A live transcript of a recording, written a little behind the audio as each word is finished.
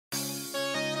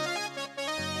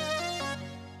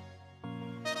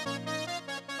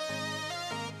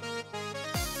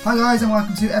Hi guys, and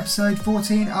welcome to episode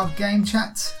 14 of Game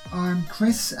Chat. I'm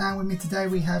Chris, and with me today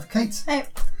we have Kate. Hey.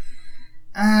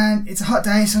 And it's a hot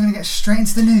day, so I'm going to get straight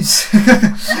into the news.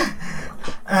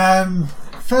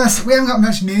 First, we haven't got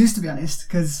much news, to be honest,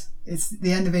 because it's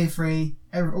the end of E3.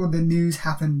 All the news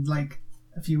happened like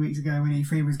a few weeks ago when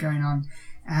E3 was going on,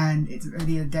 and it's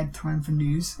really a dead time for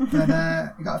news. But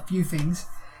we got a few things.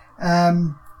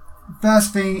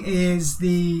 First thing is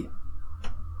the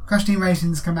Crash Team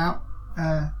Racing's come out,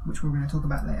 which we're going to talk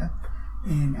about later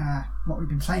in what we've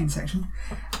been playing section,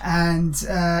 and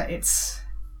it's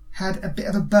had a bit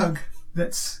of a bug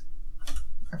that's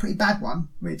a pretty bad one,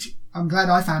 which I'm glad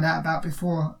I found out about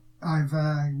before I've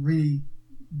really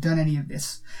done any of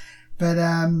this. But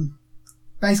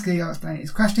basically, I'll explain it.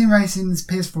 It's Crash Team Racing's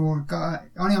PS4,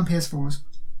 only on PS4s.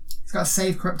 It's got a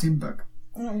save corrupting bug.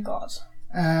 Oh god.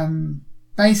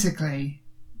 Basically,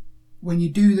 when you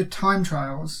do the time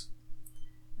trials,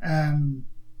 people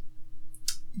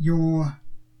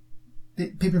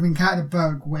have encountered a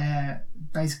bug where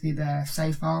basically their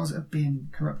save files have been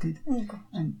corrupted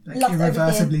and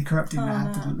irreversibly corrupted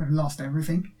and have lost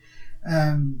everything.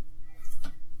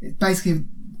 Basically,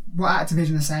 what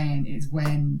Activision are saying is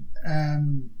when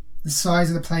the size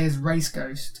of the player's race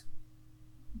ghost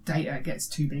data gets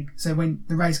too big. So when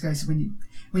the race ghost, when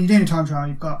you're doing a time trial,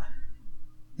 you've got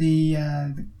the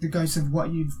ghost of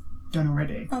what you've done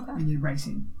already when you're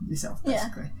racing yourself,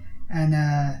 basically. And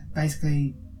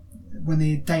basically, when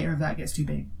the data of that gets too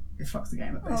big, it fucks the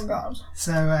game up, basically. Oh god.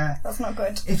 So that's not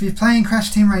good. If you're playing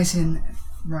Crash Team Racing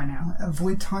right now,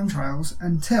 avoid time trials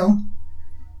until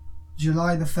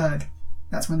July the 3rd.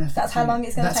 That's when That's how long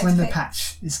it's going to take. That's when the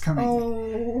patch is coming.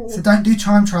 Oh. So don't do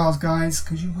time trials, guys,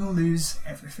 because you will lose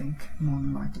everything, more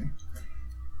than likely.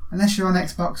 Unless you're on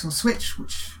Xbox or Switch,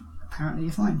 which apparently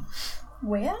you're fine.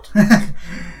 Weird.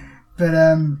 But,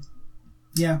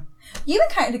 yeah. You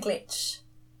encountered a glitch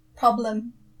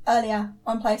problem earlier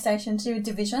on PlayStation to do with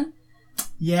Division.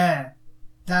 Yeah,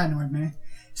 that annoyed me.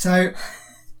 So,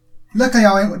 luckily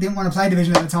I didn't want to play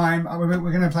Division at the time.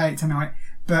 We're going to play it tonight.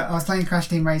 But I was playing Crash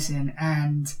Team Racing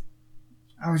and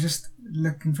I was just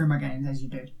looking through my games, as you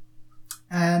do.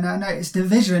 And I noticed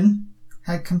Division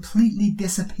had completely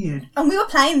disappeared. And we were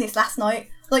playing this last night,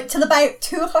 like till about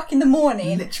 2 o'clock in the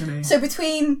morning. Literally. So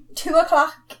between 2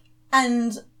 o'clock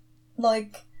and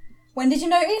like, when did you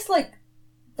notice? Like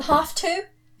 2:30?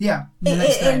 Yeah.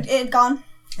 It had gone.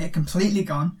 It completely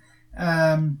gone.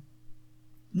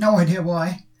 No idea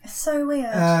why. It's so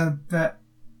weird. But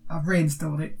I've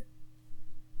reinstalled it.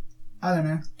 I don't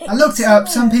know. I looked it up.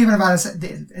 Some people have had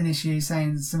an issue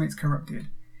saying something's corrupted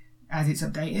as it's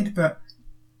updated, but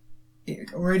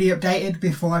it already updated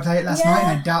before I played it last night,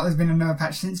 and I doubt there's been another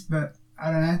patch since, but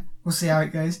I don't know. We'll see how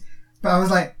it goes. But I was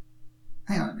like,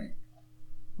 hang on a minute.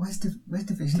 Where's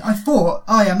Division? I thought,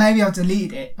 maybe I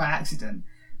deleted it by accident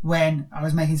when I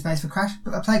was making space for Crash,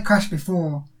 but I played Crash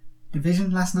before Division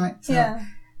last night, so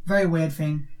very weird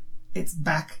thing. It's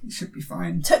back. It should be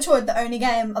fine. Touchwood, the only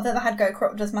game I've ever had go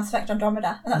corrupt was Mass Effect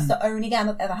Andromeda, and that's the only game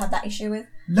I've ever had that issue with.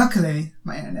 Luckily,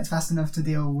 my internet's fast enough to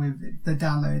deal with the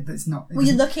download. That's not. Well,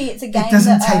 you're lucky it's a game. It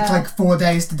doesn't take like 4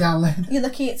 days to download. You're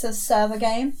lucky it's a server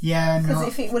game. Yeah, because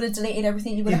if it would have deleted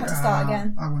everything, you would have had to start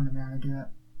again. I wouldn't have been able to do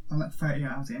that. I'm like 30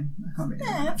 hours in. I can't be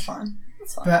doing that. That's fine.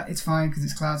 That's fine. But it's fine because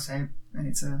it's cloud save and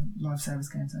it's a live service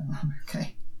game, so I'm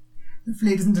okay.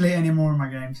 Hopefully, it doesn't delete any more of my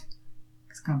games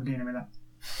because I can't be dealing with that.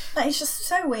 It's just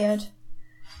so weird.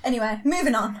 Anyway,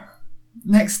 moving on.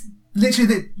 Next,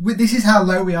 literally, this is how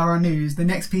low we are on news. The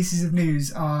next pieces of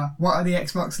news are what are the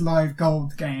Xbox Live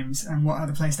Gold games and what are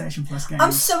the PlayStation Plus games.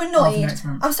 I'm so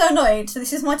annoyed. So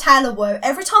this is my tale of woe.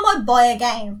 Every time I buy a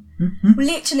game,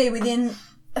 literally within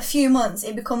a few months,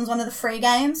 it becomes one of the free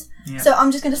games. Yeah. So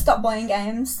I'm just going to stop buying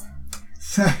games.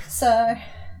 So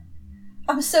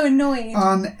I'm so annoyed.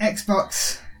 On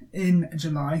Xbox in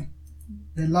July,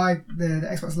 the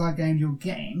Xbox Live games you're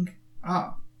getting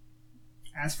are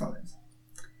as follows.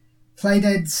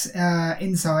 Playdead's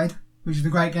Inside, which is a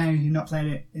great game. If you've not played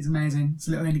it, it's amazing. It's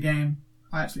a little indie game.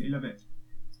 I absolutely love it.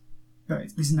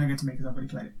 But this is no good to me because I've already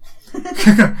played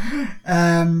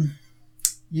it.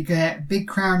 You get Big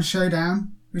Crown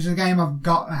Showdown, which is a game I've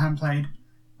got I haven't played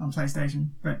on PlayStation,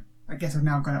 but I guess I've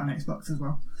now got it on Xbox as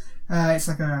well. It's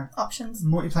like a options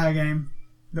multiplayer game,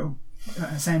 little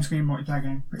same screen multiplayer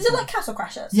game. Is it like Castle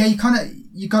Crashers? Yeah,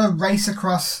 you gotta race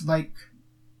across like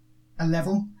a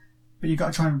level, but you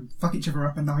gotta try and fuck each other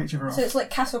up and knock each other off. So it's like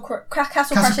Castle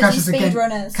Crashers and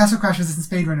Speedrunners. Castle Crashers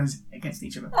and Speedrunners against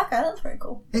each other. Okay, that's very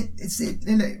cool.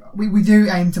 We do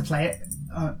aim to play it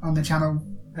on the channel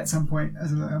at some point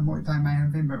as a multiplayer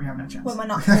mayhem thing, but we haven't had a chance. When we're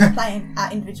not all playing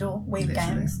our individual weeb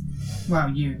games. Well,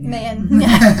 you. Me and...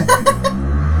 Yeah.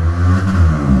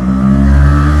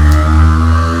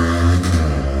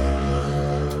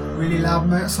 Really loud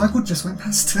motorcycle just went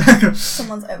past.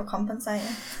 Someone's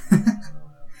overcompensating.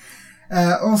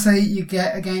 Also, you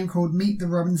get a game called Meet the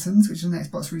Robinsons, which is an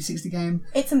Xbox 360 game.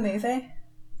 It's a movie.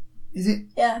 Is it?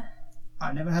 Yeah.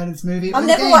 I've never heard of this movie. I've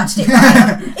never watched it.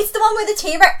 It's the one where the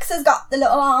T-Rex has got the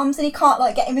little arms and he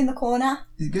can't get him in the corner.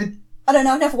 Is it good? I don't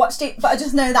know. I've never watched it, but I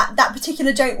just know that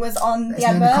particular joke was on the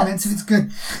advert. In the comments if it's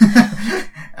good.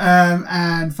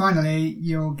 And finally,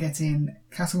 you're getting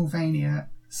Castlevania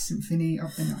Symphony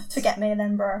of the Night. Forget me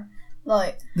then, bro.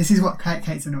 This is what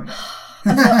Kate's annoyed at.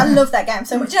 I love that game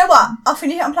so much. Do you know what? I'll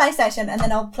finish it on PlayStation and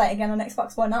then I'll play it again on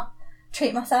Xbox. Why not?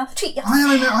 Treat myself. Treat yourself.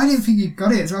 I didn't think you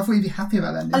got it, so I thought you'd be happy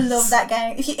about that. I love that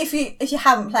game. If you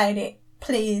haven't played it,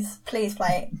 please play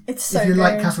it. It's so good. If you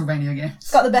like Castlevania games.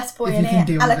 It's got the best boy in it.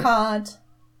 Alucard.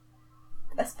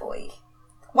 Best boy.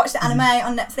 Watch the anime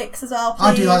on Netflix as well, please.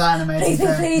 I do like that anime. Please.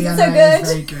 It's so good.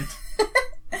 Very good.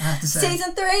 I have to say.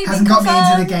 Season 3 hasn't got me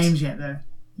into the games yet, though.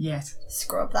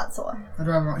 Scrub, that's all. I'd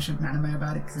rather watch an anime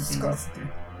about it because it's easy to do.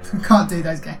 I can't do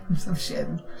those games. I'm shit at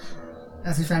them.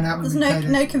 As we found out when there's we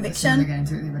played no conviction. The game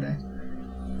to it the other day.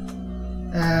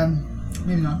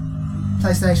 Moving on.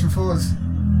 PlayStation 4's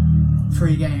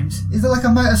free games. Is there like a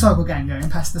motorcycle gang going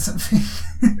past or something?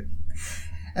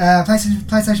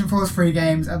 PlayStation 4's free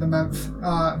games at the month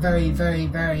are very, very,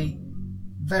 very,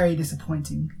 very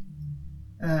disappointing.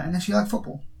 Unless you like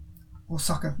football. Or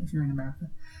soccer, if you're in America.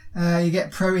 You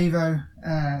get Pro Evo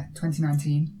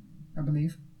 2019, I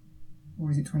believe. Or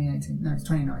is it 2018? No, it's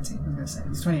 2019. I'm going to say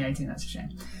it's 2018. That's a shame.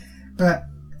 But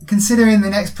considering the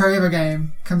next Pro Evo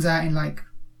game comes out in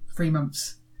 3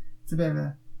 months, it's a bit of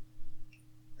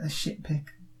a shit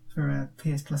pick for a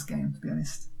PS Plus game, to be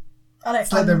honest.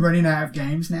 It's like they're running out of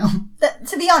games now.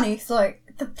 To be honest, the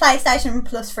PlayStation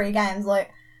Plus free games,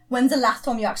 when's the last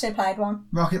time you actually played one?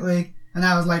 Rocket League. And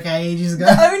that was ages ago.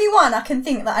 The only one I can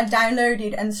think that I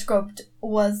downloaded and scrubbed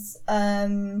was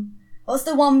what's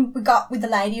the one we got with the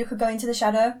lady who could go into the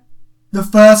shadow? The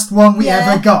first one we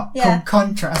ever got called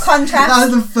Contrast. That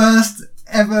was the first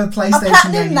ever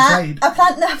PlayStation game you played. I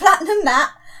platinumed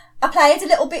that. I played a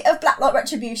little bit of Blacklight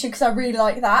Retribution because I really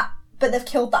like that, but they've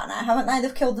killed that now, haven't they?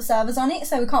 They've killed the servers on it,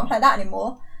 so we can't play that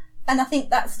anymore. And I think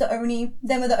them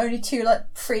are the only two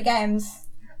free games.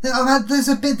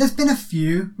 There's been a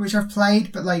few which I've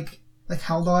played, but like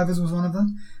Helldivers was one of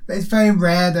them. But it's very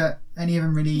rare that any of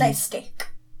them really stick.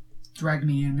 Drag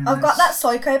me in. I've got that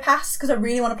Psycho Pass because I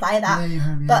really want to play that. Yeah, you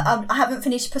have, but I haven't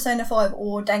finished Persona 5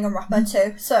 or Danganronpa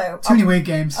 2, so too many weeb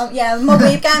games. My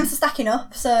weeb games are stacking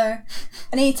up, so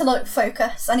I need to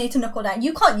focus. I need to knuckle down.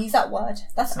 You can't use that word.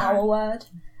 That's our word.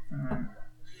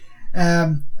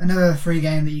 Another free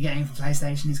game that you're getting for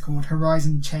PlayStation is called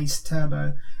Horizon Chase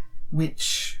Turbo,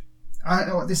 which I don't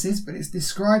know what this is, but it's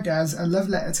described as a love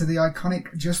letter to the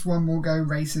iconic Just One More Go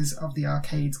racers of the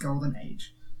arcade's golden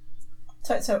age.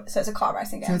 So it's a car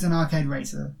racing game. So it's an arcade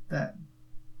racer that,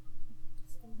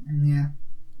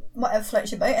 whatever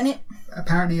floats your boat, innit?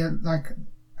 Apparently,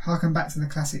 harken back to the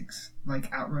classics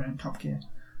like Outrun and Top Gear.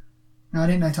 Now I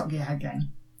didn't know Top Gear had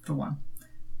game for one.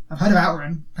 I've heard of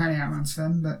Outrun. Apparently Outrun's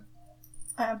fun, but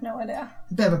I have no idea.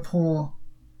 A bit of a poor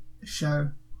show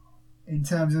in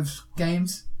terms of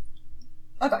games.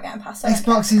 I got Game Pass.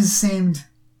 Xboxes seemed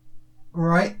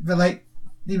alright, but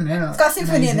even then, it's got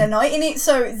Symphony of the Night in it,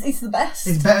 so it's the best.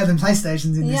 It's better than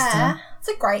PlayStation's in this time. Yeah, it's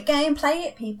a great game. Play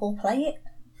it, people. Play it.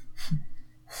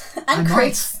 And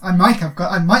Chris, I might have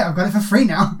got it for free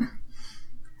now.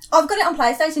 I've got it on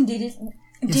PlayStation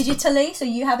digitally, so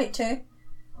you have it too.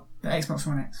 The Xbox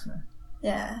One X. So.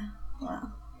 Yeah.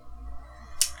 Wow.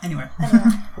 Anyway.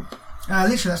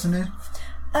 Literally, that's the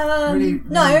news.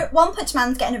 No, One Punch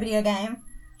Man's getting a video game.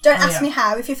 Don't ask me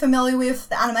how. If you're familiar with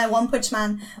the anime One Punch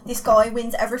Man, this guy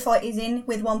wins every fight he's in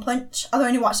with one punch. I've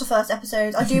only watched the first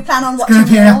episode. I do plan on watching more. It's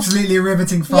going to be an absolutely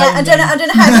riveting fight. Yeah, I don't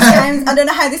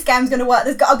know how this game's going to work.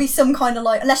 There's got to be some kind of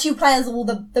unless you play as all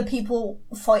the people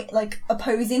fight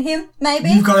opposing him.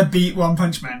 Maybe you've got to beat One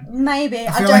Punch Man. Maybe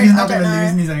I feel like he's not going to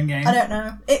lose in his own game. I don't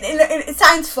know. It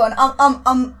sounds fun.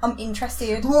 I'm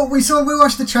interested. Well, we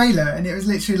watched the trailer and it was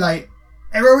literally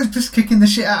everyone was just kicking the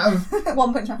shit out of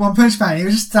One Punch Man. One Punch Man. He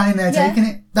was just standing there taking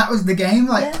it. That was the game.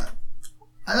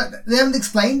 They haven't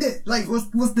explained it.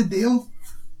 What's the deal?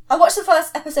 I watched the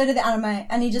first episode of the anime,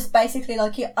 and he just basically I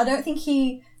don't think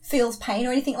he feels pain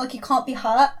or anything. He can't be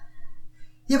hurt.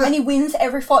 Yeah, but and he wins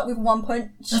every fight with one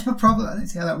punch. That's my problem. I don't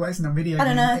see how that works in a video game. I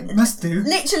don't know. It must do.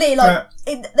 Literally,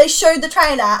 they showed the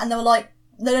trailer, and they were like,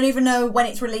 they don't even know when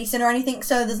it's releasing or anything,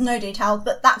 so there's no details,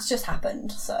 but that's just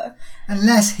happened, so.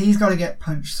 Unless he's got to get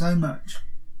punched so much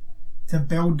to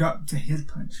build up to his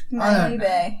punch.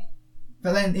 Maybe.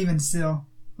 But then even still,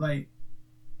 like,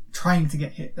 trying to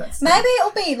get hit. Maybe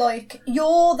it'll be like,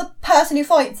 you're the person who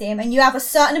fights him and you have a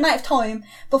certain amount of time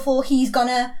before he's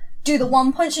gonna do the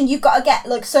one punch, and you've got to get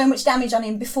like so much damage on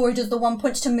him before he does the one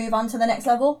punch to move on to the next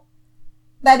level.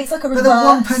 Maybe it's like a reverse. But the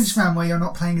One Punch Man where you're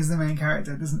not playing as the main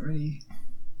character doesn't really...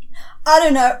 I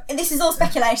don't know. This is all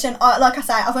speculation. Like I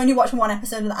say, I've only watched one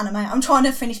episode of the anime. I'm trying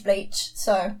to finish Bleach,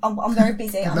 so I'm very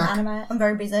busy on the anime. I'm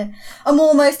very busy. I'm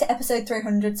almost at episode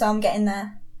 300, so I'm getting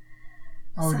there.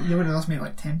 Oh, so. You would have lost me at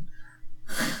like 10.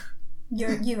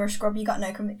 You're a scrub. You got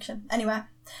no conviction. Anyway,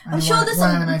 I'm sure there's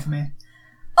one anime for me.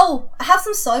 Oh, I have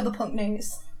some cyberpunk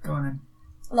news. Go on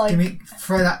then.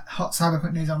 Throw that hot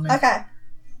cyberpunk news on me. Okay.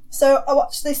 So I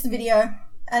watched this video,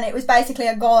 and it was basically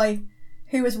a guy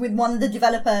who was with one of the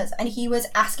developers, and he was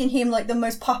asking him like the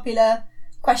most popular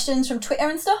questions from Twitter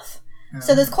and stuff.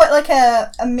 So there's quite like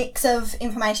a mix of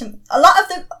information. A lot of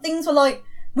the things were like,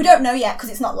 we don't know yet because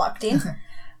it's not locked in.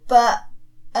 But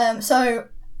so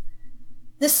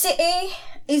the city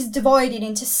is divided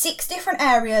into 6 different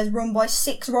areas run by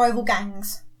 6 rival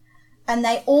gangs, and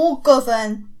they all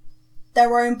govern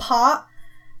their own part.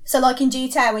 So like in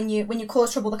GTA, when you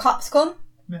cause trouble, the cops come.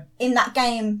 Yeah. In that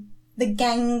game, the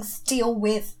gangs deal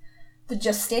with the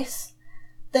justice.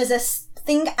 There's a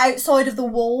thing outside of the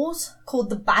walls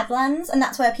called the Badlands, and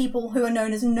that's where people who are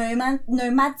known as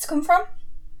nomads come from.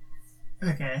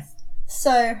 Okay.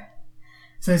 So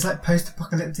it's like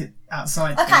post-apocalyptic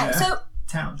outside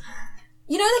town.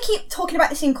 You know they keep talking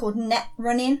about this thing called net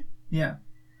running? Yeah.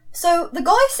 So the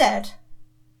guy said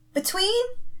between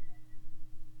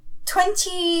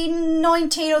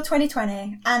 2019 or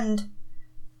 2020 and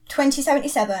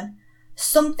 2077,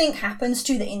 something happens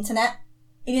to the internet.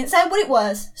 He didn't say what it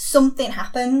was. Something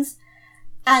happens.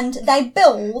 And they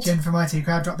build... Jen from IT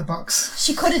Crowd dropped the box.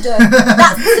 She could have done.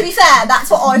 To be fair, that's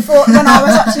what I thought when I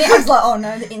was watching it. I was like, oh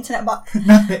no, the internet box.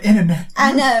 Not the internet.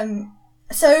 And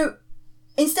so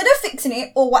instead of fixing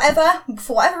it or whatever,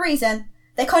 for whatever reason,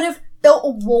 they kind of built a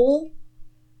wall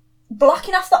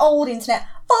blocking off the old internet,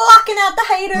 blocking out the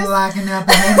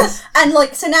haters. And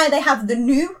like, so now they have the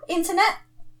new internet.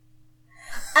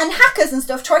 And hackers and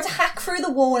stuff try to hack through the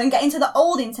wall and get into the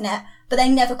old internet, but they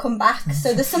never come back.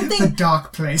 So there's something... The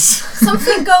dark place.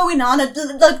 Something going on.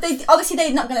 Like obviously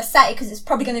they're not going to say it because it's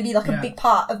probably going to be like a big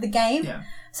part of the game. Yeah.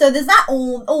 So there's that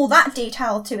all that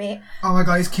detail to it. Oh my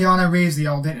god, is Keanu Reeves the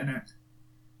old internet?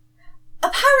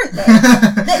 Apparently.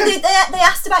 they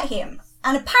asked about him.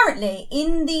 And apparently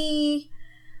in the...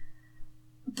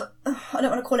 I don't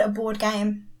want to call it a board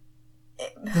game.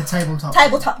 The tabletop.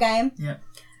 Tabletop game. Yeah.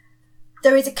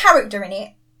 There is a character in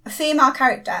it, a female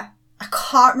character. I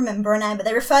can't remember her name, but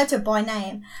they refer to her by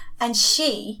name. And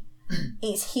she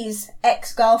is his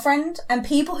ex-girlfriend. And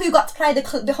people who got to play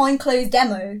the behind closed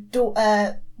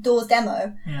doors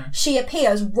demo, she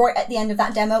appears right at the end of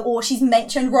that demo, or she's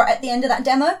mentioned right at the end of that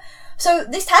demo. So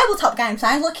this tabletop game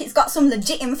sounds like it's got some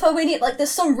legit info in it. Like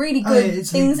there's some really good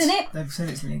things in it. They've said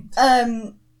it's linked.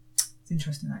 It's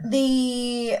interesting.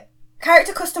 The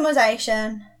character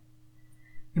customization.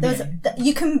 It's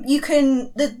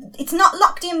not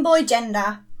locked in by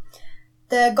gender.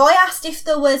 The guy asked if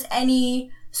there was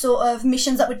any sort of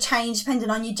missions that would change depending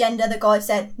on your gender. The guy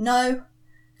said no.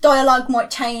 Dialogue might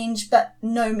change, but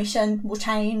no mission will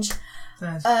change.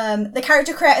 The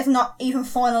character creator's not even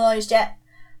finalised yet,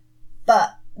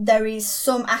 but there is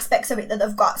some aspects of it that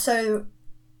they've got. So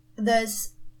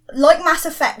there's like Mass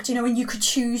Effect, you know, when you could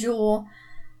choose your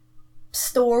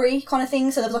story kind of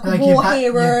thing. So there's like a war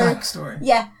hero. Your backstory.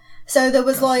 Yeah. So there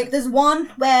was there's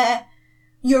one where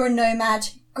you're a nomad,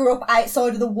 grew up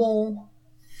outside of the wall,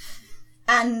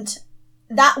 and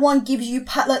that one gives you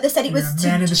like they said it was a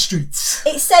man in the streets.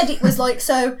 It said it was like,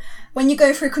 so when you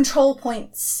go through control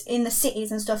points in the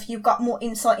cities and stuff, you've got more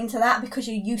insight into that because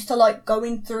you're used to like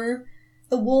going through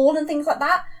the wall and things like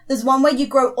that. There's one where you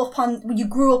grew up on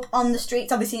the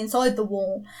streets, obviously inside the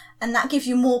wall, and that gives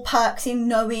you more perks in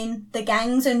knowing the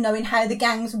gangs and knowing how the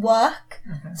gangs work.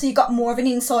 Okay. So you got more of an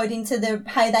insight into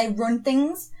how they run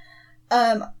things.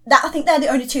 That I think they're the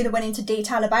only two that went into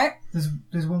detail about.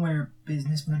 There's one where you're a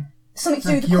businessman. Something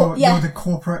to do with you're the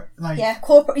corporate,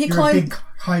 corporate. You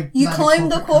climb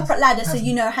the corporate ladder, so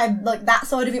you know how like that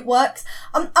side of it works.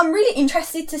 I'm really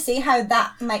interested to see how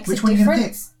that makes a difference. Which one are you gonna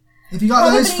pick? If you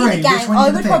got those three, which one I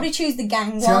would probably choose the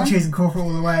gang one. So I'm choosing corporate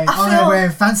all the way. I'm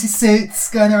wearing fancy suits,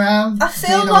 going around. I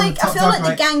feel like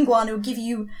the gang one will give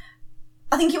you.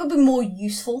 I think it would be more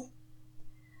useful.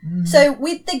 So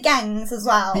with the gangs as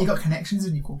well, but you got connections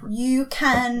in your corporate. You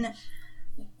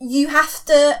have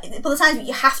to, by the time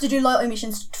you have to do loyalty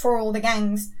missions for all the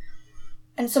gangs,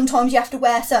 and sometimes you have to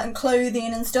wear certain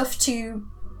clothing and stuff to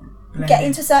get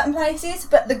into certain places.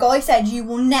 But the guy said you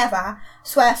will never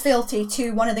swear fealty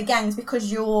to one of the gangs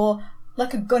because you're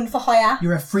like a gun for hire.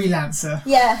 You're a freelancer.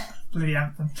 Yeah. Bloody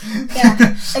anthem.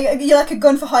 Yeah. You're like a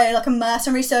gun for hire, like a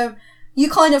mercenary. So you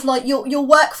kind of like you'll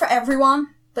work for everyone,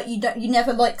 but you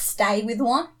never like stay with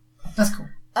one. That's cool.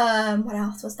 What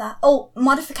else was that? Oh,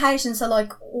 modifications are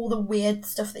like all the weird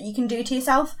stuff that you can do to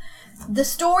yourself. The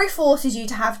story forces you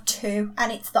to have two,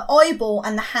 and it's the eyeball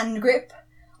and the hand grip,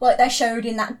 like they showed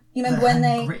in that. You remember when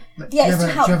they? Grip, like, yeah, do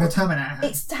you have a Terminator hand?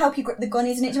 It's to help you grip the gun,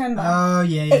 isn't it? Do you remember? Oh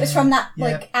yeah. It was from that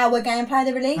like hour gameplay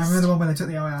they released. I remember the one where they took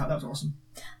the eye out. That was awesome.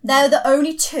 They're the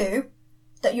only two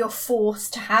that you're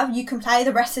forced to have. You can play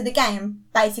the rest of the game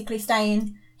basically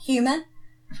staying human.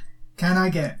 Can I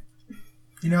get?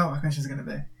 You know what my question's going to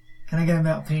be? Can I get a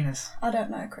metal penis? I don't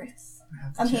know, Chris.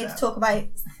 I'm here to talk about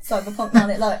Cyberpunk,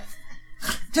 not it. Like,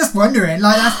 just wondering.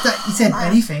 Like you said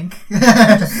anything.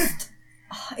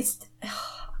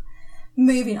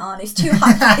 Moving on. It's too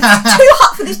hot. It's too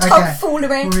hot for this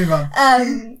tomfoolery. We'll move on.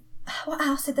 What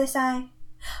else did they say?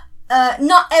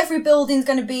 Not every building's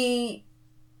going to be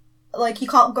like you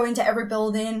can't go into every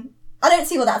building. I don't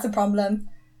see why that's a problem.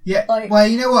 Yeah. Like, well,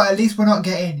 you know what? At least we're not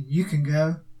getting. You can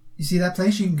go. You see that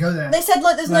place? You can go there. They said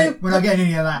like there's no. We're not getting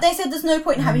any of that. They said there's no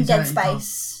point in having dead space.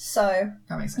 So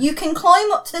that makes sense. You can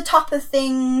climb up to the top of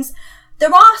things.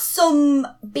 There are some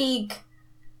big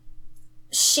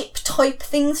ship type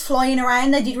things flying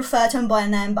around. They did refer to them by a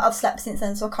name, but I've slept since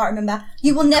then, so I can't remember.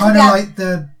 You will never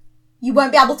you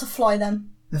won't be able to fly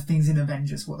them. The things in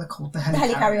Avengers, what they're called, the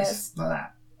helicarriers, like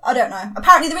that. I don't know.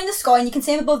 Apparently they're in the sky and you can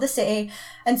see them above the city.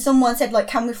 And someone said, like,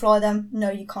 can we fly them?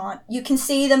 No, you can't. You can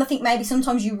see them. I think maybe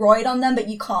sometimes you ride on them, but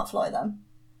you can't fly them.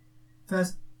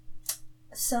 First.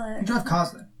 So. You can drive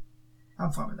cars though.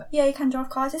 I'm fine with that. Yeah, you can drive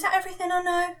cars. Is that everything I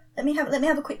know? Let me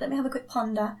have a quick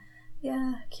ponder.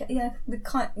 Yeah. We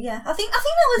can't. Yeah. I think that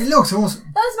was. It looks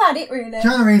awesome. That was about it, really.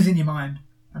 Keanu Reeves in your mind.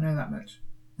 I know that much.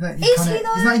 Is he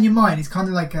though? He's not in your mind. He's kind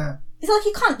of like a. He's like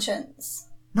your conscience.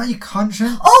 Not your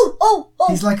conscience. Oh!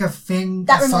 He's like a thing,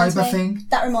 a cyber thing.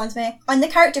 That reminds me. On the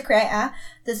character creator,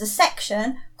 there's a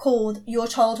section called Your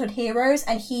Childhood Heroes,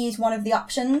 and he's one of the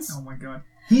options. Oh my god.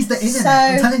 He's the internet.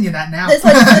 I'm telling you that now. There's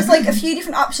like a few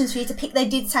different options for you to pick. They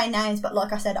did say names, but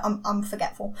like I said, I'm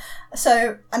forgetful.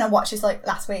 So, and I watched this like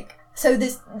last week. So I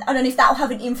don't know if that'll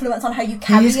have an influence on how you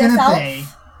carry yourself. He's going to be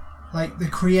like the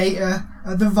creator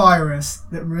of the virus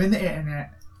that ruined the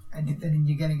internet. And then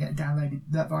you're going to get downloaded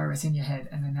that virus in your head,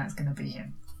 and then that's going to be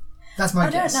him. That's my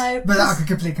guess. I don't know. But I could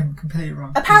completely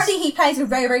wrong. Apparently, he plays a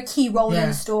very, very key role in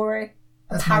the story.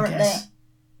 That's apparently, my guess.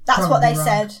 That's Probably what they wrong.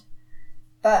 said.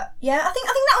 But yeah, I think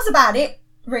that was about it.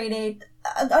 Really,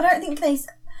 I don't think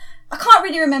I can't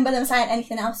really remember them saying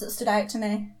anything else that stood out to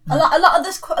me. A lot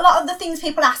of the things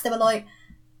people asked, they were like,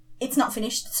 "It's not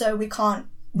finished, so we can't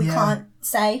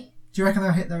say." Do you reckon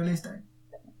they'll hit the release date?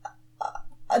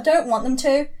 I don't want them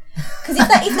to. Because if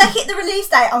they hit the release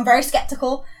date, I'm very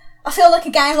sceptical. I feel like a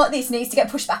game like this needs to get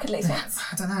pushed back at least once.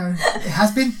 I don't know. It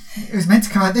has been. It was meant to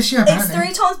come out this year, apparently. It's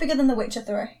 3 times bigger than The Witcher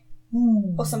 3.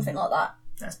 Ooh. Or something like that.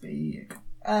 That's big.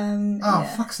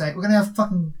 Fuck's sake. We're going to have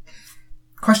fucking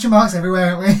question marks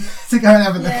everywhere, aren't we? To go and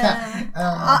have a look at.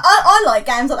 I like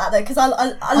games like that, though, because I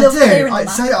love clearing them.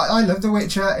 I love The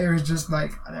Witcher. It was just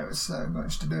like, there was so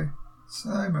much to do. So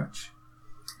much.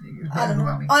 I don't know.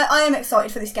 I am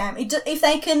excited for this game. If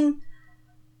they can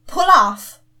pull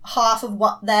off half of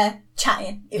what they're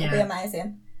chatting, it will be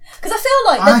amazing. Because I feel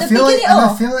like they're bigging it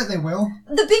up. I feel like they will.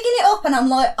 They're bigging it up, and I'm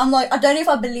like, I don't know if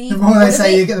I believe. The more they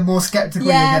say, you get the more skeptical.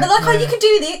 Yeah, you get. they're like, you can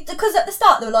do this, because at the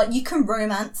start they were like, you can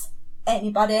romance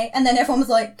anybody, and then everyone was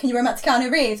like, can you romance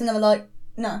Keanu Reeves? And they were like,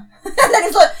 no. And then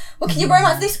it's like, well, can you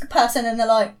romance this person? And they're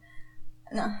like,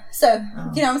 no. So,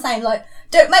 you know what I'm saying? Like,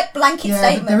 don't make blanket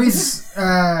statements. There is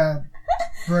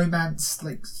romance,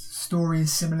 like,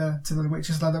 stories similar to The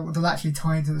Witcher's. Like, they'll actually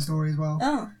tie into the story as well.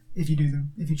 Oh. If you do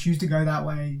them. If you choose to go that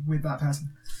way with that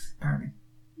person, apparently.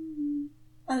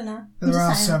 I don't know. But there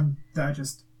are some that are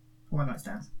just one night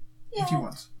stands. Yeah. If you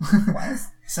want.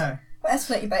 So. Well, that's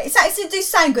flirty, but it does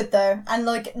sound good though, and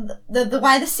like the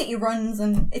way the city runs,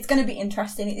 and it's going to be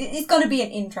interesting. It's going to be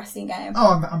an interesting game.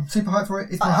 Oh, I'm super hyped for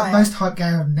it. It's my most hyped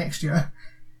game of next year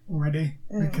already,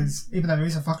 because even though there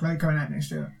is a fuckload coming out next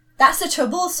year. That's the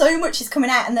trouble. So much is coming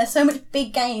out, and there's so much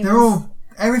big games.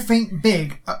 Everything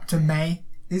big up to May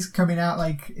is coming out.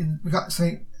 We got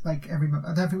something like every month.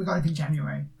 I don't think we got anything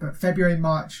January, but February,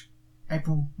 March,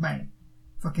 April, May,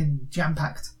 fucking jam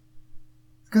packed.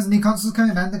 because the new consoles are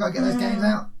coming, man. They've got to get those games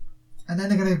out. And then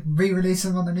they're going to re-release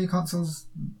them on the new consoles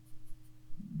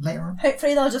later on.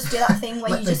 Hopefully they'll just do that thing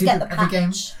where like you just get the patch.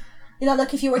 Game. You know,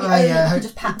 like if you already own it, you can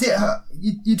just patch it.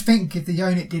 You'd think if they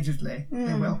own it digitally,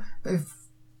 they will. But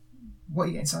what are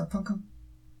you getting, Cyberpunk?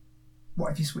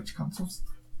 What if you switch consoles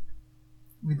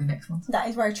with the next one? That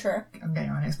is very true. I'm getting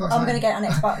it on Xbox. I'm going to get it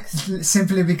on Xbox.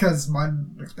 Simply because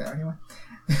mine looks better anyway.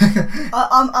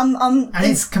 And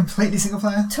it's completely single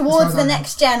player. Towards the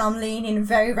next gen, I'm leaning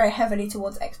very, very heavily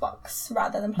towards Xbox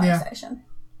rather than PlayStation.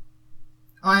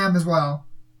 Yeah. I am as well,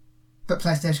 but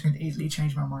PlayStation could easily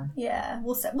change my mind. Yeah,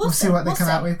 we'll see. We'll see what they come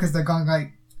out with, because they've gone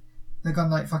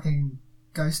like fucking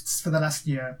ghosts for the last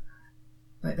year.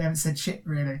 Like, they haven't said shit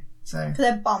really. So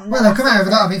they're bummed. Well, they've come out with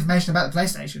a lot of information about the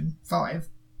PlayStation 5,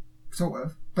 sort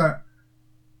of, but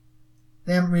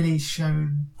they haven't really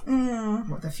shown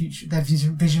what their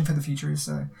vision for the future is.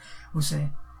 So we'll see.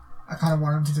 I kind of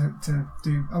want them to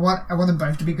do. I want them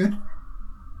both to be good,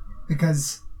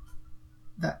 because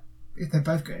that if they're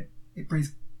both good, it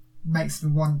makes the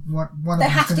one they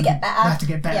have to get better. They have to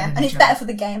get better. Yeah, and it's better for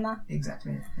the gamer.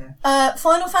 Exactly. Yeah.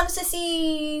 Final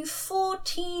Fantasy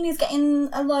 14 is getting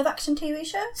a live action TV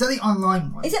show. Is that the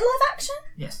online one? Is it live action?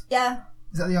 Yes. Yeah.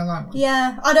 Is that the online one?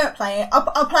 Yeah, I don't play it.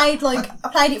 I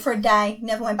played it for a day,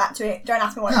 never went back to it. Don't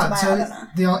ask me what it's about. So I don't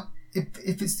know.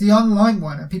 If it's the online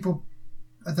one, are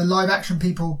the live action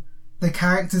people the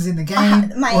characters in the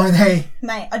game, or are they?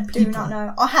 Mate, I do not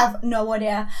know. I have no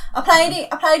idea. I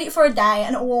played it for a day,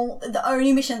 and the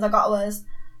only missions I got was,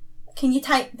 can you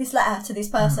take this letter to this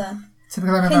person?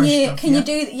 Typical Can you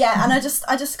do? Yeah, and I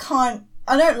just can't.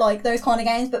 I don't like those kind of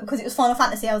games, but because it was Final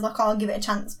Fantasy, I was like, I'll give it a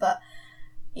chance. But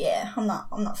yeah, I'm not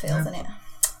feeling it.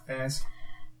 Yes.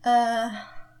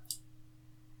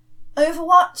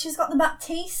 Overwatch has got the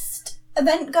Baptiste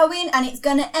event going, and it's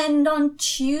going to end on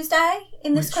Tuesday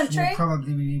in this country. Will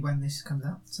probably be when this comes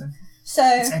out. So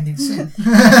it's ending soon.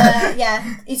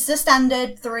 Yeah, it's the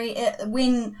standard 3.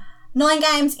 Win 9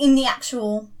 games in the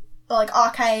actual like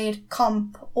arcade,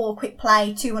 comp, or quick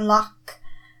play to unlock.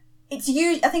 It's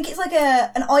I think it's like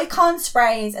an icon,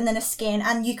 sprays, and then a skin,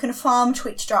 and you can farm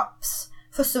Twitch drops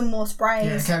for some more sprays.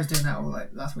 Yeah, Kev was doing that all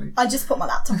like last week. I just put my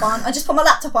laptop on.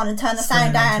 And turn the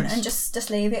sound down and just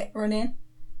leave it running.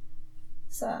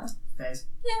 So Fair.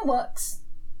 Yeah, it works.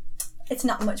 It's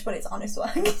not much, but it's honest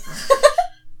work.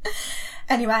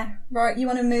 Anyway, right, you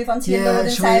want to move on to your Lord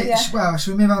and Saviour?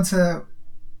 Should we move on to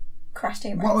Crash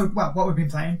Team Racing? What we've been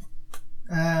playing?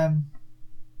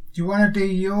 Do you want to do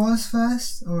yours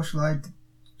first, or shall I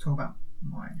talk about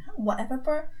mine? Whatever,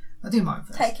 bro. I'll do mine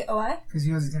first. Take it away. Because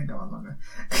yours is going to go on longer.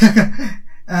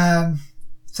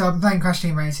 So I've been playing Crash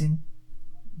Team Racing.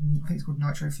 I think it's called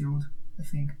Nitro Fueled, I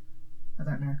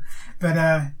don't know. But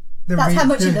that's how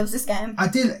much he loves this game.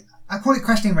 I call it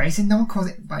Crash Team Racing. No one calls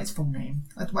it by its full name.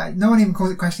 No one even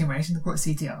calls it Crash Team Racing. They call it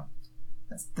CTR.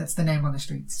 That's the name on the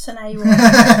streets. So now you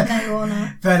all know.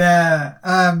 But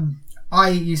I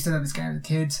used to love this game as a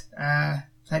kid.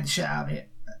 Played the shit out of it.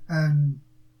 Can't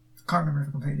remember if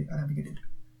I completed it. I don't think I did.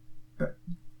 But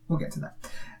we'll get to that.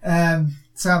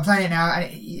 So I'm playing it now,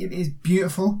 and it is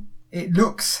beautiful. It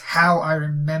looks how I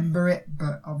remember it,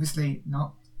 but obviously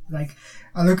not. Like,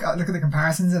 I look at the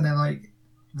comparisons, and they're like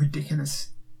ridiculous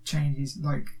changes.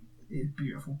 Like, it's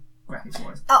beautiful graphics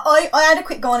wise. I had a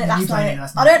quick go on it last night.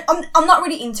 I'm not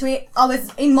really into it. I was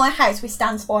in my house with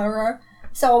Stan Spyro,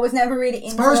 so I was never really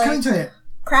into Spyro's coming to it.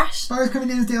 Crash. Spyro's coming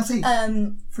in as DLC.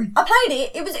 Free. I played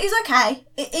it. It was okay.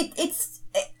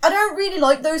 I don't really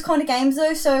like those kind of games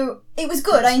though, so it was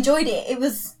good. I enjoyed it. It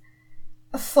was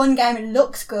a fun game. It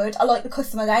looks good. I like the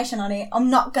customization on it. I'm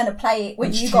not gonna play it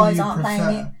when you guys aren't playing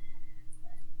it.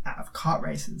 Out of kart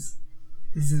races,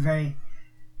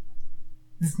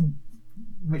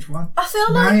 which one? I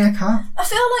feel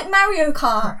like Mario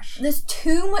Kart. Crash. There's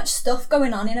too much stuff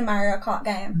going on in a Mario Kart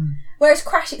game, whereas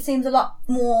Crash, it seems a lot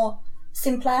more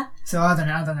simpler. So I don't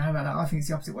know about that. I think it's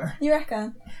the opposite way. You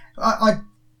reckon?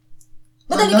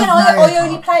 But then again, I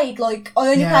only played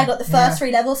the first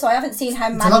 3 levels, so I haven't seen how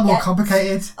many. It's a lot more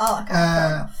complicated. Oh,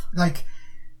 okay. Like,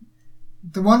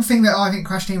 the one thing that I think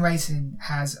Crash Team Racing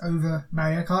has over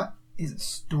Mario Kart is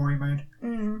story mode.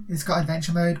 It's got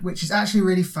adventure mode, which is actually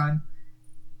really fun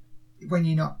when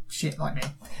you're not shit like me.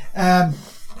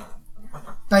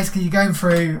 Basically, you're going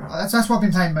through. That's what I've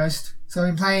been playing most. So I've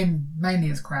been playing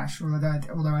mainly as Crash,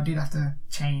 although I did have to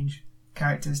change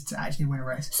characters to actually win a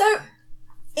race. So,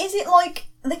 is it like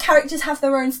the characters have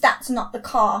their own stats, not the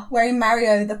car? Where in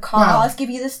Mario, the cars give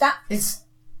you the stats?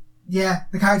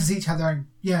 The characters each have their own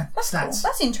that's stats. Cool.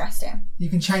 That's interesting. You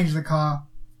can change the car.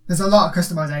 There's a lot of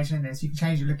customization in this. You can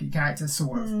change the look of your character,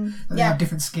 sort of. They have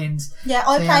different skins. Yeah,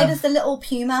 I played as the little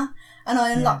puma, and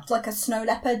I unlocked like a snow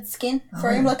leopard skin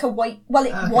for him, like a white. Well,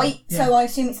 it's white, so I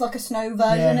assume it's like a snow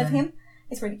version of him.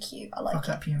 It's really cute. I like it.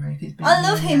 That puma. I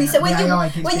love him. He's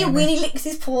when you win, he licks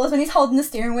his paws when he's holding the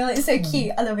steering wheel. It's so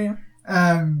cute. I love him.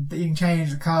 But you can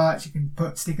change the carts. You can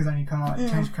put stickers on your cart.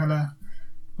 Change colour,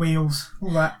 wheels,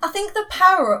 all that. I think the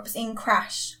power ups in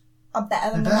Crash are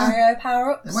better than the Mario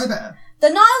power ups. They're way better.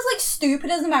 They're not as like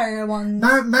stupid as the Mario ones.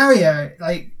 Mario,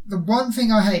 like the one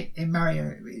thing I hate in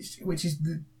Mario, which is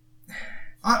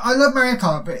I love Mario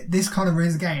Kart, but this kind of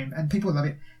ruins the game, and people love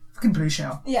it. Fucking blue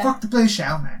shell. Yeah. Fuck the blue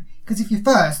shell, man. Because if you're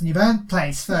first and you've earned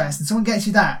place first, and someone gets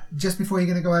you that just before you're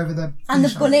going to go over the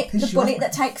bullet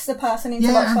that takes the person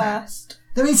into first.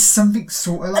 There is something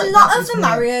sort of like a lot of the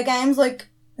Mario games, like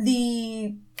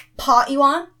the party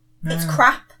one, it's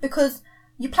crap because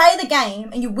you play the game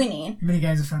and you're winning. Mini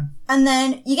games are fun. And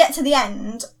then you get to the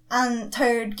end and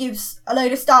Toad gives a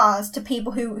load of stars to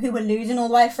people who were losing all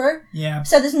the way through. Yeah.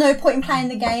 So there's no point in playing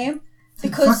the game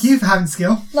because... Fuck you for having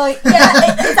skill. Like, yeah,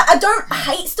 I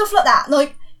hate stuff like that.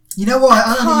 Like, you know what?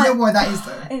 I don't even know why that is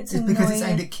though. It's because it's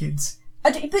aimed at kids.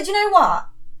 But you know what?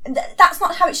 That's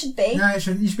not how it should be. No, it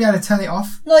shouldn't. You should be able to turn it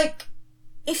off. Like,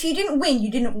 if you didn't win, you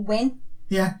didn't win.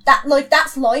 Yeah.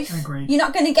 That's life. I agree. You're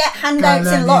not going to get handouts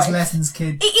in life. These lessons,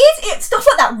 kid. It is. Stuff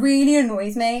like that really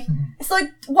annoys me. It's like,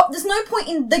 what? There's no point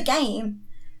in the game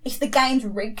if the game's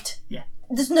rigged. Yeah.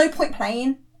 There's no point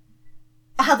playing.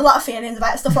 I have a lot of feelings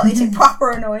about stuff like this. It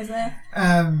proper annoys me. I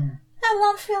have a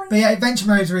lot of feelings. But yeah, adventure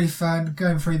mode is really fun.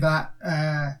 Going through that,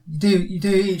 you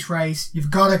do each race.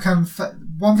 You've got to come.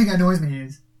 One thing that annoys me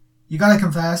is you got to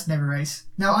come first in every race.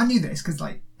 Now I knew this because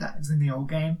like that was in the old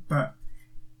game, but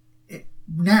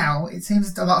now it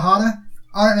seems a lot harder.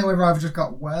 I don't know whether I've just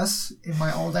got worse in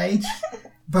my old age,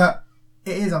 but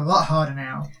it is a lot harder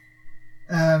now.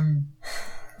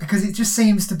 Because it just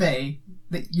seems to be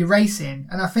that you're racing,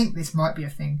 and I think this might be a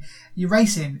thing. You're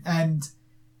racing and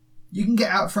you can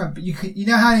get out front, but you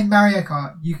know how in Mario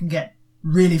Kart you can get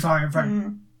really far in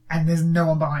front and there's no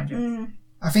one behind you.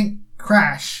 I think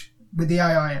Crash, with the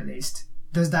AI at least,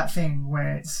 does that thing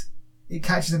where it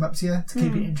catches them up to you to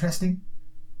keep it interesting.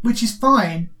 Which is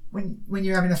fine when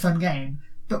you're having a fun game,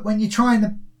 but when you're trying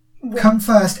to come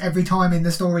first every time in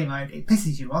the story mode, it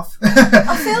pisses you off.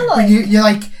 I feel like when you're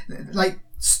like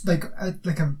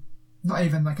a not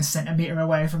even like a centimetre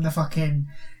away from the fucking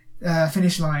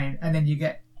finish line, and then you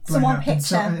get blown up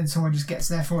and someone just gets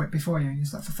there for it before you, and you're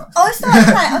just like, for fuck's sake.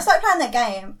 I started playing that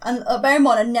game, and bear in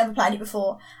mind I'd never played it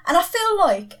before, and I feel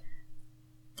like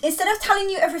instead of telling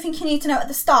you everything you need to know at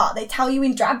the start, they tell you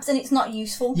in drabs and it's not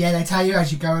useful. Yeah, they tell you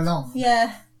as you go along.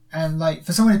 Yeah. And like,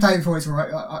 for someone who played before, it's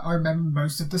alright. I remember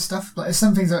most of the stuff. Like, there's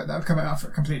some things that have come out I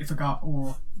completely forgot,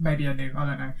 or maybe I knew, I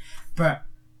don't know. But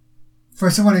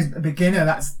for someone who's a beginner,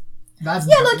 that's yeah,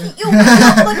 like, you're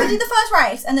like I did the first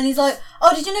race, and then he's like,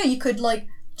 oh, did you know you could like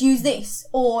use this?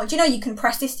 Or do you know you can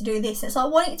press this to do this? It's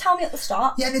like, why don't you tell me at the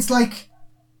start? Yeah, and it's like,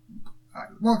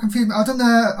 what confused me,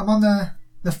 I'm on the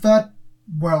third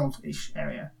world-ish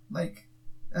area, like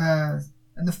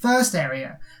in the first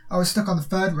area I was stuck on the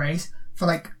third race for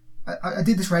like I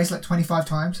did this race like 25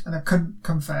 times and I couldn't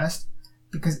come first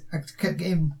because I kept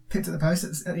getting pipped at the post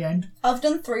at the end. I've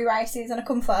done 3 races and I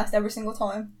come first every single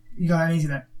time. You got it on easy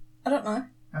then? I don't know.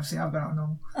 Obviously I've got it on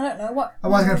normal. I don't know what. I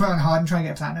was going to put it on hard and try and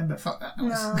get platinum, but fuck that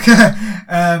noise.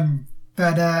 No.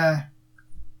 But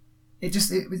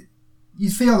you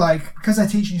feel like because they're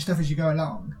teaching you stuff as you go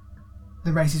along,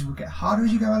 the races will get harder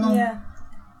as you go along. Yeah.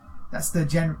 That's the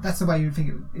way you would think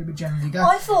it would generally go.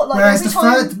 I thought like whereas the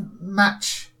third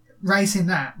match race in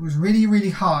that was really,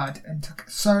 really hard and took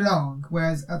so long,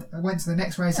 whereas I went to the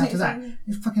next race after that.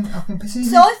 It's fucking pissing.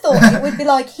 So I thought it would be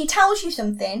like he tells you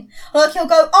something, like he'll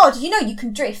go, oh, did you know you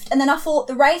can drift? And then I thought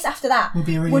the race after that would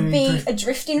be a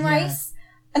drifting race.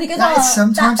 And he goes, that's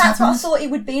what I thought it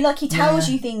would be. Like he tells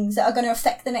you things that are going to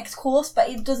affect the next course, but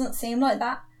it doesn't seem like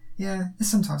that. Yeah,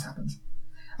 this sometimes happens.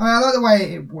 I mean, I like the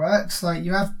way it works. Like,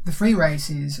 you have the 3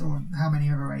 races, or how many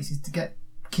other races, to get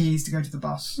keys to go to the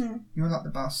boss. You unlock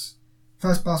the boss.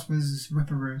 First boss was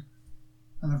Ripperoo.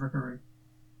 I love Ripperoo.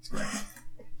 It's great.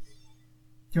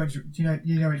 Do you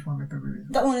know which one Ripperoo is?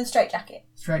 That one in Straight Jacket.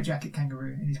 Straight Jacket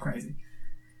Kangaroo, and he's crazy.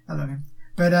 I love him.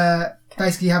 But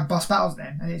basically you have boss battles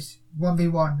then, and it's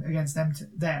 1v1 against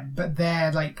them, but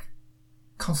they're like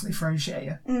constantly throwing shit at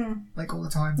you, like all the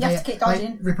time. You have to keep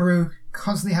dodging. Like, Ripperoo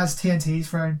constantly has TNTs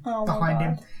thrown behind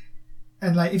him,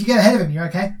 And like, if you get ahead of him, you're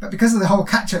okay. But because of the whole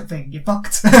catch-up thing, you're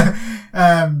fucked.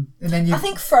 And then you. I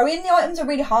think throwing the items are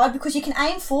really hard because you can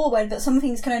aim forward, but some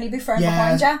things can only be thrown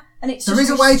behind you, and it's just there is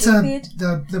a way stupid.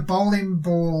 to the bowling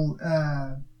ball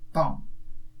bomb.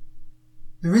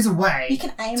 There is a way you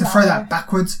can aim to throw that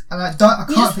backwards, and I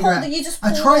can't figure out.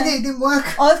 I tried it didn't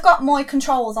work. I've got my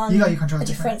controls on. You got your controls a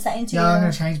different setting to you. Yeah, I'm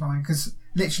going to change mine because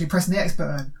literally pressing the X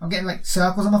button, I'm getting like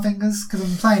circles on my fingers because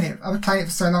I'm playing it. I was playing it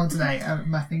for so long today,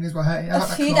 and my fingers were hurting. A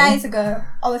few days ago,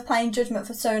 I was playing Judgement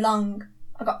for so long,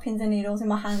 I got pins and needles in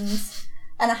my hands.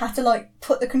 And I had to like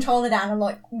put the controller down and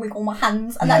like wiggle my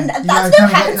hands, and that's no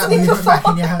hands me before. Back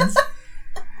in your hands.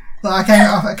 Like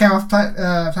I came off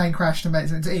playing Crash to make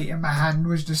something to eat, and my hand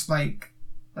was just like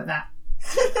that.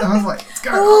 I was like, "What's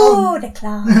going on?" Oh, the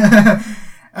clown.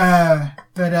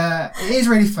 But it is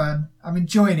really fun. I'm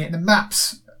enjoying it. The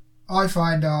maps I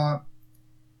find are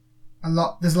a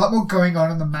lot. There's a lot more going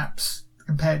on the maps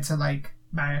compared to like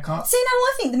Mario Kart. See, now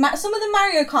I think some of the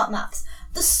Mario Kart maps.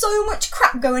 There's so much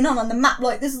crap going on the map.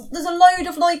 Like there's a load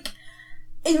of like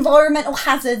environmental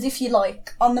hazards, if you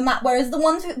like, on the map. Whereas the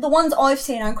ones I've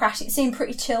seen on Crash, it seemed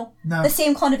pretty chill. No, they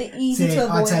seem kind of easy to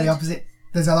avoid. I'd say the opposite.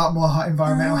 There's a lot more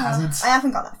environmental hazards. I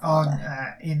haven't got that far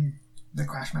on in the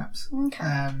Crash maps.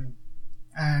 Okay.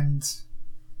 And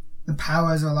the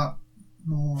powers are a lot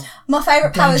more. My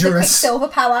favourite power is the Quicksilver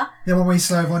power. The one where you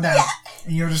slow one down,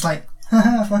 and you're just like.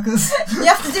 Fuckers. You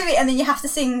have to do it and then you have to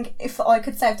sing If I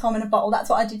Could Save Time in a Bottle. That's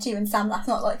what I did to you and Sam last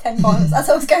night like 10 times as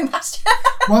I was going past you.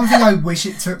 One thing I wish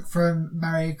it took from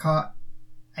Mario Kart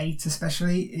 8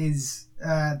 especially is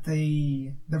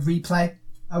the replay.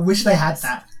 I wish they had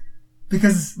that.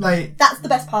 Because like... That's the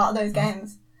best part of those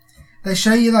games. They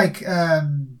show you like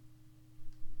after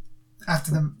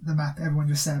the map everyone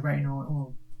just celebrating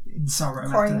or in sorrow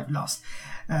after they've lost.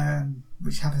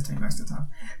 Which happens to me most of the time.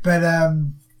 But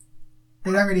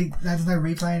they don't really. There's no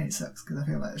replay and it sucks because I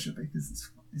feel like it should be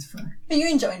because it's funny. Are you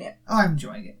enjoying it? I'm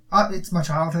enjoying it. It's my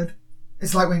childhood.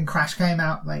 It's like when Crash came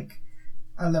out. Like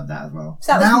I love that as well.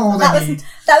 So that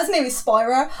was me with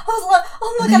Spyro. I was like,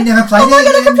 oh my god,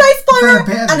 I can play Spyro,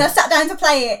 and I sat down to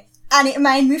play it, and it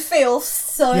made me feel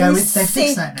so. Yeah, they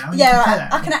fixed that now.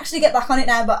 I can actually get back on it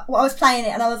now. But I was playing it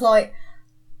and I was like,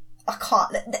 I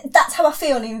can't. That's how I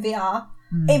feel in VR.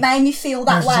 It made me feel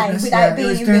that way without being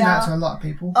in VR. It was doing that to a lot of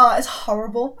people. Oh, it's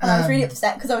horrible. And I was really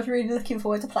upset because I was really looking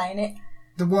forward to playing it.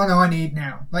 The one I need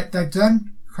now, like they've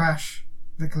done Crash,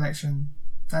 the collection.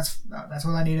 That's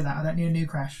all I need of that. I don't need a new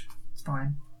Crash. It's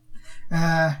fine.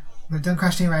 They've done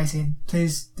Crash Team Racing.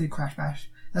 Please do Crash Bash.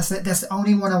 That's the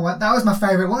only one I want. That was my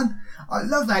favourite one. I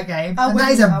love that game. And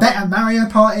that is a better Mario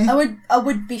Party. I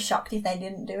would be shocked if they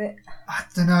didn't do it. I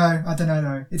don't know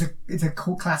though. It's a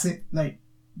cool classic. Like.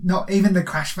 Not even the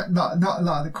Crash, not a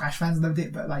lot of the Crash fans loved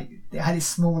it, but like it had this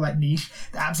small like niche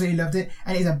that absolutely loved it,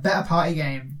 and it's a better party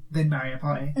game than Mario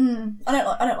Party. I don't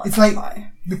like. It's like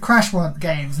the Crash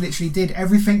games literally did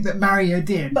everything that Mario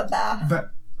did, but better.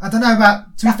 But I don't know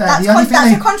about. To be fair,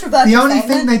 the only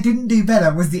thing they didn't do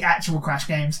better was the actual Crash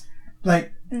games.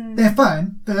 Like they're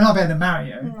fun, but they're not better than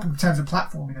Mario in terms of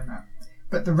platforming and that.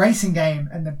 But the racing game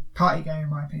and the party game, in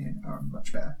my opinion, are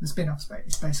much better. The spin-off space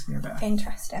is basically a better.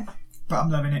 Interesting. But I'm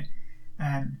loving it,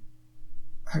 and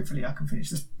hopefully I can finish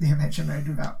the adventure mode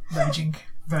without raging.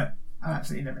 But I'm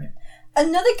absolutely loving it.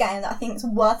 Another game that I think is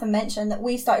worth a mention that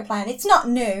we started playing. It's not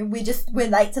new. We're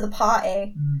late to the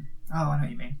party. Oh, I know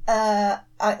what you mean.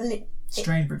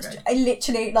 Strange Brigade. I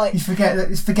literally like. You forget it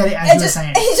as you were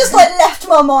saying. It just like left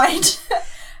my mind.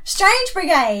 Strange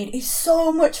Brigade is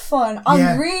so much fun.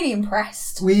 I'm really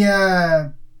impressed. We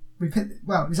it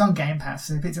was on Game Pass,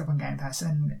 so we picked it up on Game Pass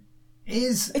and.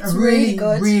 It's a really,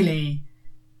 really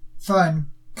fun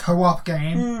co-op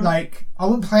game. Like, I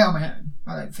wouldn't play it on my own,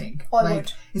 I don't think. I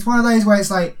would. It's one of those where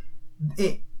it's like,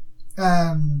 it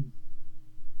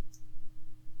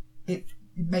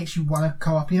makes you want to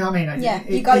co-op, you know what I mean? Like,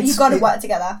 you got to work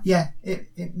together. Yeah,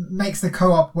 it makes the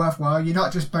co-op worthwhile. You're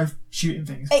not just both shooting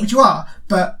things, which you are,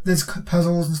 but there's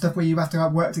puzzles and stuff where you have to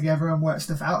work together and work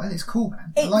stuff out, and it's cool,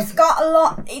 man.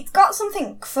 It's got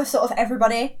something for sort of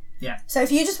everybody. Yeah. So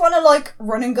if you just want to like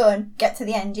run and gun, get to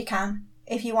the end, you can.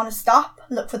 If you want to stop,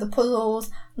 look for the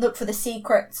puzzles, look for the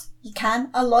secrets, you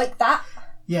can. I like that.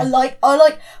 Yeah. I like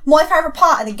my favourite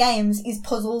part of the games is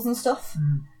puzzles and stuff.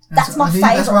 That's my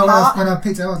favourite part. When I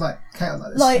picked it, I was like, okay, I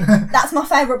like this. Like that's my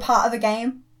favourite part of a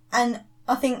game, and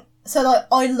I think so. Like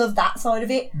I love that side of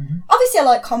it. Obviously, I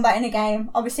like combat in a game.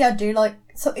 Obviously, I do like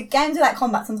games without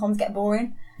combat sometimes get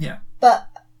boring. Yeah. But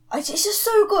it's just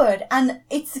so good, and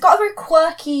it's got a very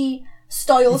quirky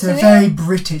style it's to it. It's a very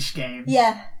British game.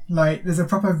 Yeah. Like, there's a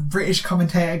proper British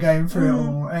commentator going through it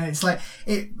all, and it's like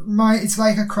it's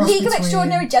like a cross League between... of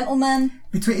Extraordinary Gentlemen.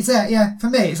 It's there, yeah. For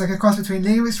me, it's like a cross between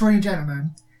League of Extraordinary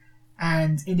Gentlemen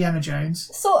and Indiana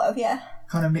Jones. Sort of, yeah.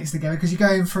 Kind of mixed together, because you're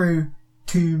going through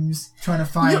tombs, trying to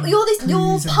find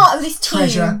You're part of this team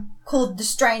treasure. Called the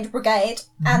Strange Brigade,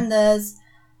 and there's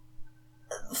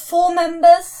 4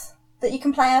 members that you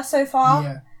can play as so far.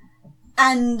 Yeah.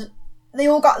 And... they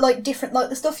all got, like, different, like,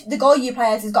 the guy you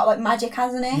play as has got, like, magic,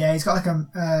 hasn't he? Yeah, he's got, like, a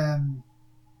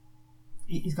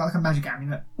magic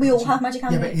amulet. We all have magic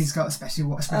amulets? Yeah, but he's got a special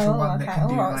one that can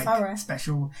do, like, sorry.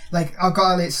 special... Like, I've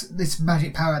got this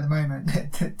magic power at the moment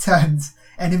that turns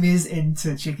enemies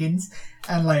into chickens.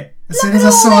 And, like, as soon as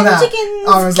I saw that, chickens.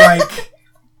 I was like,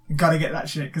 gotta get that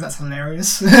shit, because that's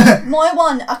hilarious. My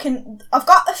one, I've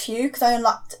got a few, because I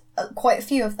unlocked quite a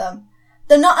few of them.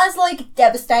 They're not as, like,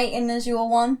 devastating as your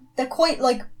one. They're quite,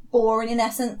 like, boring in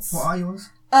essence. What are yours?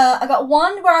 I got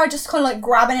one where I just kind of, like,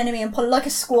 grab an enemy and pull it like a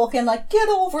scorpion, like, get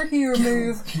over here,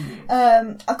 move.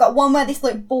 I've got one where this,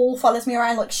 like, ball follows me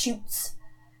around, like, shoots.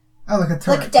 Oh, like a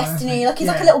turret. Like Destiny. Like, he's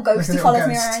like a little ghost. He follows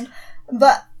me around.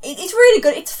 But it's really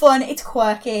good. It's fun. It's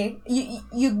quirky.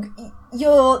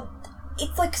 You're...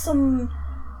 It's like some...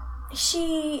 Is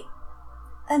she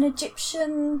an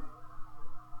Egyptian...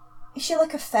 Is she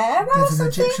like a pharaoh or something?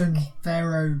 There's an Egyptian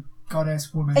pharaoh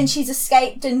goddess woman. And she's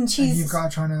escaped and she's... And you've got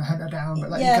to try to hunt her down. But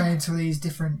like you go into these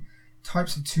different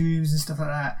types of tombs and stuff like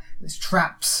that. There's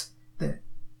traps that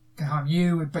can harm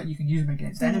you, but you can use them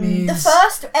against enemies. The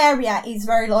first area is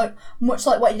very much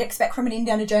like what you'd expect from an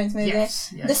Indiana Jones movie.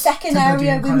 Yes. The second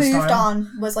area we moved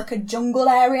on was like a jungle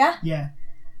area. Yeah.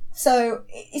 So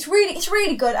it's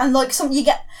really good, and like you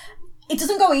get... It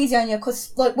doesn't go easy on you,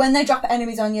 because like when they drop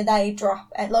enemies on you, they drop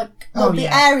the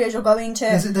areas you're going to.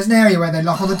 There's an area where they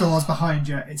lock all the doors behind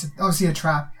you. It's obviously a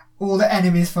trap. All the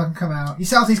enemies fucking come out. You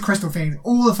set off these crystal things,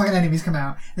 all the fucking enemies come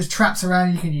out. There's traps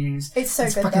around you can use. It's so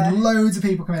There's good fucking though. Loads of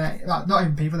people coming out. Like, not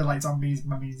even people, they're like zombies,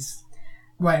 mummies,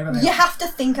 whatever. You have to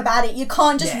think about it. You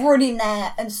can't just run in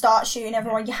there and start shooting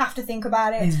everyone. You have to think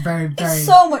about it. It's very, very... It's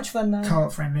so much fun though.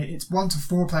 Co-op friendly. It's 1 to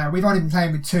 4 player. We've only been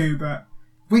playing with 2, but...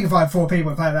 we can find 4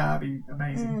 people to play that, that'd be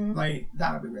amazing. Like,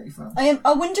 that would be really fun.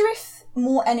 I wonder if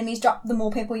more enemies drop the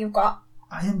more people you've got.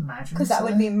 I imagine because that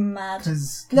would be mad.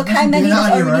 Look how many you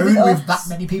on your own with that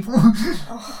many people.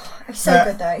 It's so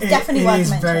good though. It's definitely worth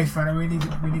mentioning. It is very fun, and we need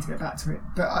to get back to it.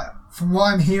 But from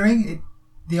what I'm hearing,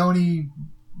 the only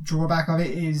drawback of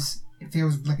it is it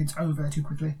feels like it's over too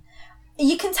quickly.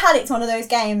 You can tell it's one of those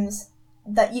games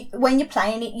that when you're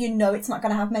playing it, you know it's not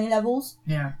going to have many levels.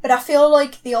 Yeah. But I feel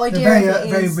like the idea of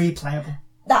it is very replayable.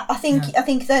 That I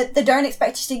think that they don't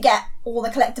expect you to get all the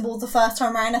collectibles the first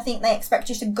time around. I think they expect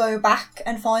you to go back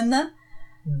and find them.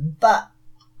 Mm-hmm. But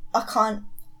I can't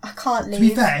leave. To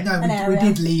be fair, no, we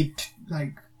did leave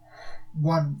like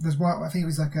one. There's one. I think it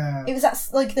was like a. It was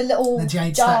like the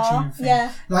jade jar, statue thing.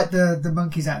 Yeah. Like the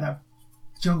monkeys out that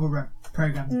Jungle Run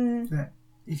program. That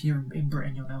if you're in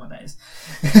Britain, you'll know what that is.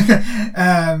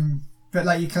 But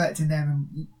like you're collecting them.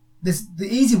 And the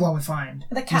easy one we find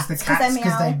the cats, is the cats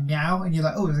because they meow and you're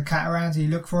like, oh, there's a cat around, so you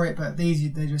look for it. But they're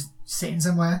just sitting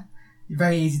somewhere. You're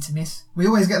very easy to miss. We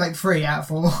always get like 3 out of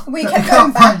 4. We kept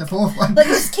going back. Find the 4th one. Like,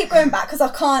 just keep going back because I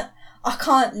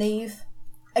can't leave.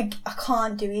 I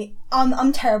can't do it.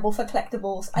 I'm terrible for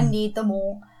collectibles. I need them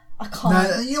all. I can't.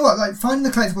 No, you know what? Like finding the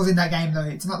collectibles in that game though,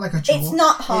 it's not like a chore. It's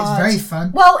not hard. It's very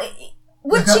fun. Well,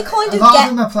 once you kind of a lot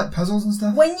of them are like puzzles and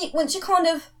stuff. Once you kind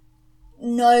of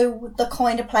know the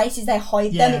kind of places they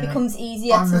hide them, it becomes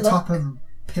easier on to the look. top of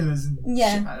pillars and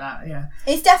shit like that. Yeah,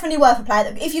 it's definitely worth a play.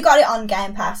 If you got it on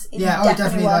Game Pass, it's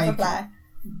definitely worth a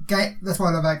play. That's what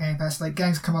I love about Game Pass. Like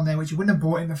games come on there which you wouldn't have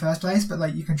bought in the first place, but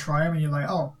like you can try them and you're like,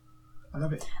 oh, I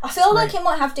love it. I feel like it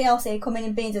might have DLC coming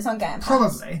in beans on Game Pass.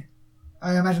 Probably.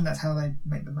 I imagine that's how they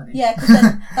make the money. Yeah, because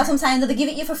then that's what I'm saying. They'll give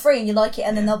it you for free and you like it,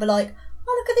 and then they'll be like,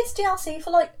 oh, look at this DLC for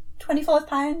like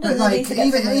 £25. But like,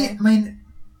 I mean,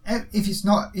 if you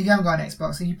haven't got an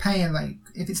Xbox, and you're paying like,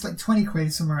 if it's like 20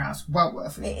 quid somewhere else, well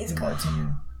worth it. It is in good.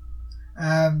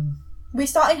 My opinion. We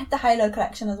started the Halo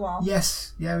collection as well.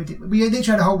 Yes, yeah, we did. We literally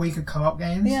had a whole week of co-op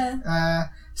games. Yeah.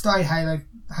 Started Halo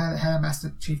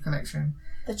Master Chief Collection.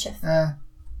 The Chief.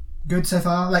 Good so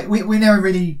far. Like we never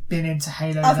really been into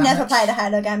Halo. I've never played a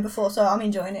Halo game before, so I'm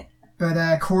enjoying it.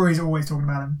 But Corey's always talking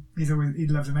about him. He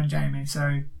loves him, and Jamie.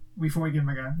 So we thought we'd give him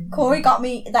a go. Corey got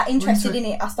me that interested in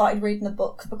it. I started reading the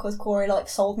books because Corey like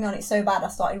sold me on it so bad. I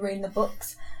started reading the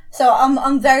books. So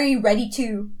I'm very ready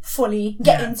to fully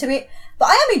get into it. But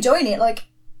I am enjoying it. Like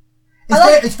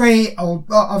it's very old.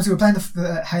 Well, obviously, we're playing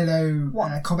the Halo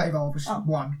Combat Evolved, which is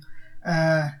 1.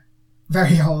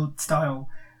 very old style.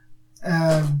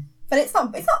 But it's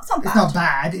not bad. It's not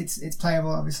bad. It's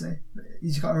playable, obviously. You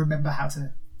just got to remember how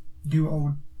to do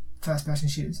old first-person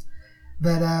shooters.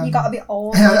 But you got to be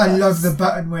old. I love the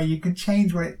button where you can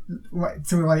change what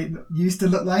it used to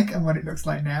look like and what it looks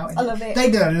like now. And I love it.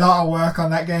 They did a lot of work on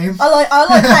that game. I like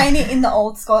playing it in the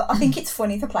old school. I think it's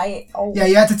funny to play it old. Yeah,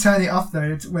 you had to turn it off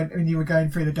though when you were going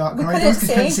through the dark corridors because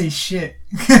you couldn't see shit.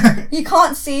 You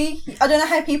can't see. I don't know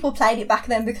how people played it back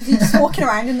then because you're just walking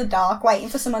around in the dark waiting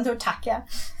for someone to attack you.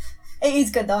 It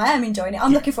is good though. I am enjoying it.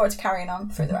 I'm looking forward to carrying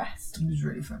on through the rest. It was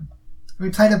really fun.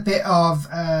 We played a bit of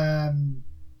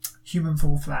Human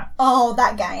Fall Flat. Oh,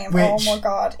 that game! Oh my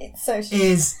god, it's so.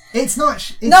 It's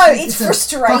frustrating.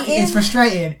 It's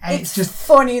frustrating, and it's just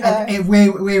funny though.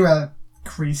 We were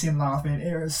creasing laughing.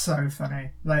 It was so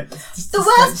funny. Like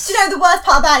the worst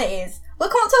part about it is we'll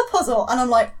come up to a puzzle, and I'm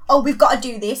like, oh, we've got to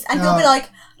do this, and he'll be like,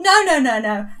 no,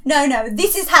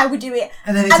 this is how we do it.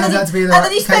 And then it turns out to be like, and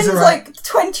then he spends like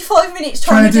 25 minutes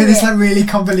trying to do this it. like really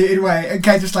convoluted way.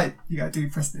 Okay, just like you gotta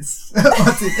press this or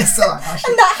do this. Like,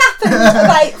 and that happened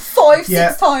about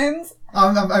 5-6 times.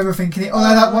 I'm overthinking it.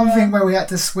 Although that one thing where we had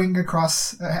to swing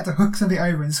across, had to hook something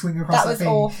over and swing across that thing.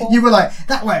 Awful. You were like,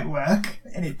 that won't work,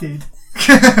 and it did.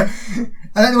 I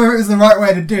don't know if it was the right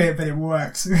way to do it, but it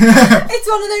works. It's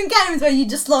one of those games where you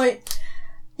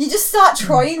just start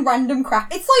trying random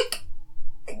crap. It's like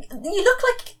you look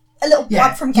like a little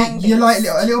blob from Gang Beasts. You're like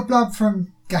a little blob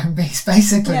from Gang Beasts,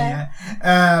 basically. Yeah.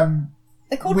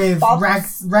 They're called with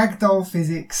bobs. ragdoll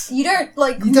physics. You don't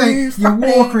move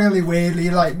properly. You walk really weirdly,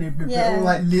 like all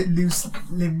like loose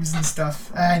limbs and stuff,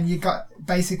 and you got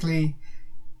basically.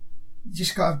 You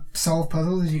just got to solve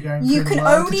puzzles as you go. You can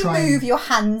only move your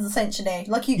hands essentially.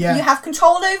 Like you have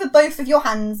control over both of your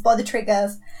hands by the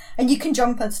triggers, and you can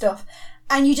jump and stuff.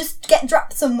 And you just get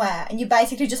dropped somewhere, and you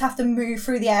basically just have to move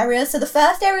through the area. So the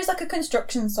first area is like a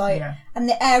construction site, and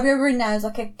the area we're in now is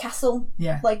like a castle.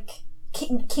 Yeah. Like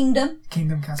kingdom.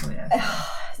 Kingdom castle. Yeah.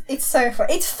 It's so fun.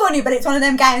 It's funny, but it's one of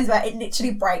them games where it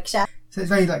literally breaks you. So it's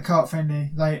very like kart friendly.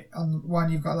 Like on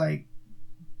one, you've got like.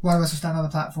 One of us will stand on the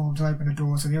platform to open a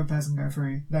door so the other person can go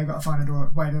through. They've got to find a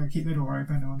way to keep the door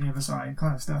open on the other side,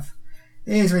 kind of stuff.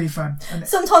 It is really fun. And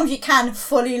sometimes you can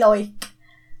fully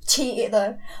cheat it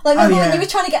though. Like remember when you were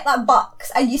trying to get that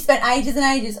box and you spent ages and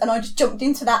ages and I just jumped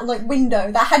into that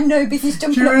window that had no business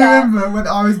jumping up there. Do you remember when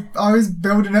I was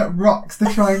building up rocks to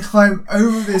try and climb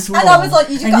over this wall? And I was like,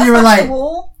 you just got to smash the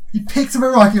wall. You picked up a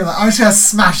rock and you're like, I'm just going to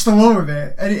smash the wall with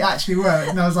it. And it actually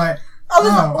worked. And I was like,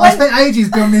 I spent ages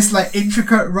building this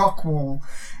intricate rock wall,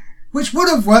 which would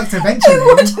have worked eventually. It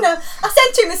would. No, I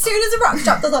said to him as soon as the rocks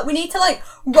dropped, I was like, we need to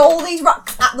roll these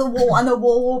rocks at the wall and the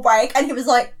wall will break. And he was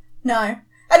like, no.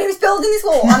 And he was building this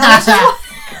wall and I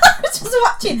was just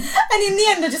watching. And in the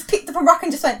end, I just picked up a rock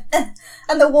and just went,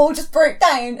 and the wall just broke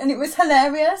down. And it was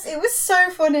hilarious. It was so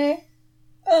funny.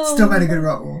 Still made a good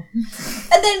rock wall.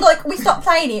 And then we stopped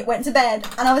playing it, went to bed,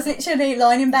 and I was literally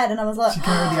lying in bed and I was like, she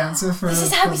came with the answer for this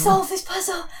is how we solve this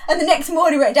puzzle. And the next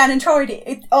morning we went down and tried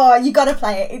it. You gotta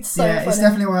play it. It's so funny. It's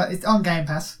definitely it's on Game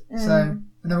Pass. So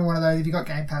another one of those, if you got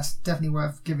Game Pass, definitely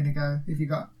worth giving a go if you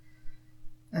got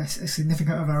a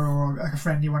significant other or a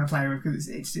friend you want to play with, because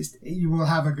it's just, you will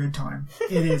have a good time.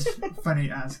 It is funny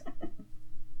as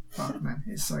fuck, man.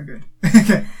 It's so good.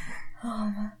 Okay.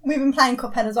 Oh, man. We've been playing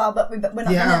Cuphead as well, but we're not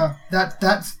gonna.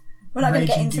 That's. We're not gonna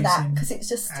get into that because it's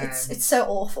just it's so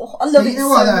awful. I love it. You know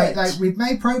what? Though, we've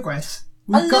made progress.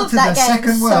 We've got to the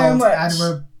second world,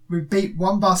 and we beat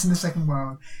one boss in the second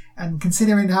world. And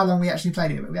considering how long we actually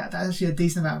played it, that's actually a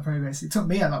decent amount of progress. It took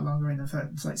me a lot longer in the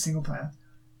first single player.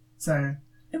 So.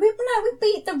 We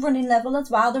beat the running level as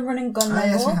well, the running gun level.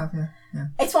 Yes, we have. Yeah.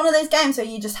 It's one of those games where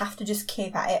you just have to just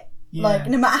keep at it. Yeah.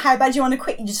 No matter how bad you want to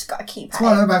quit, you just got to keep at it. That's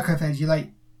what I love about Cuphead.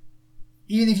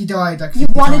 Even if you died, you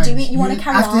want to do it. You want to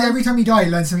carry on. Every time you die,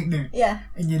 you learn something new. Yeah.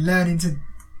 And you're learning to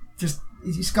just.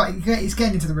 It's getting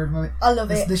into the rhythm of it. I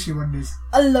love it. This one is.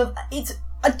 I love it.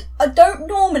 I don't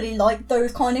normally like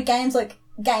those kind of games,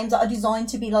 games that are designed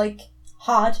to be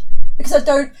hard, because I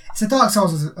don't. It's a Dark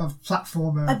Souls of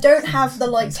platformer. I don't have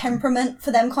the temperament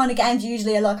for them kind of games.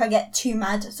 Usually, I get too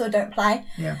mad, so I don't play.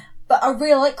 Yeah. But I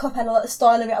really like Cuphead. I like the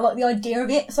style of it. I like the idea of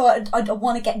it. So I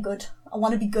want to get good. I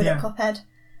want to be good at Cuphead.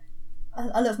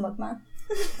 I love Mugman.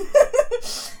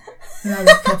 Yeah, I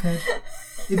love Cuphead.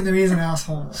 Even though he is an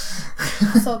asshole.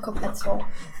 So Cuphead's fault.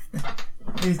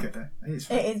 He's good though. It is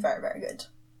very, very good.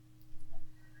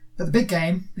 But the big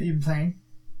game that you've been playing,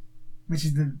 which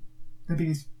is the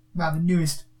biggest, the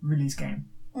newest release game,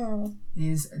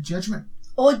 is Judgement.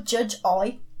 Or Judge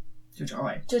I. Judge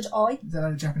I. Judge I. Is that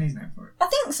a Japanese name for it? I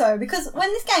think so, because when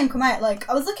this game came out,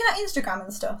 I was looking at Instagram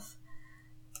and stuff,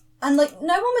 And, like,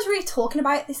 no one was really talking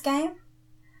about this game.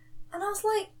 And I was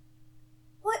like,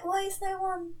 why is no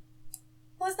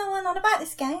one on about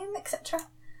this game, etc.?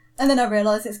 And then I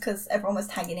realised it's because everyone was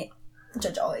tagging it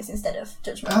Judge Eyes instead of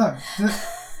Judgement. Oh,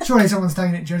 surely someone's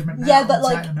tagging it Judgement now. Yeah, but,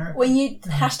 like, when you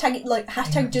hashtag it, like,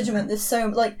 hashtag Judgement, there's,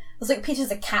 like,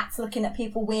 pictures of cats looking at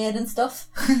people weird and stuff.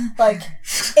 Like,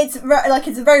 it's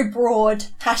a very broad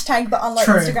hashtag, but on, like,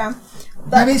 True. Instagram.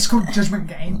 But maybe it's called Judgement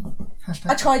Game.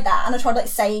 Hashtag. I tried that, and I tried, like,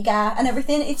 Sega and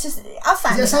everything. It's just, I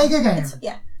found it. Is it a Sega game?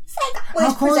 Yeah. Sega.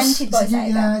 Well, it's presented by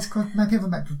Sega. Yeah, it's called, maybe people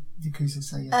make Yakuza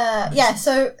say yeah,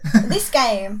 so this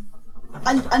game,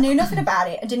 I knew nothing about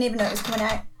it. I didn't even know it was coming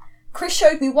out. Chris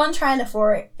showed me one trailer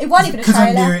for it. It wasn't even a trailer.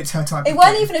 Because I knew it's her type of game. It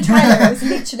wasn't even a trailer. It was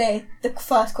literally the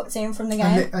first cutscene from the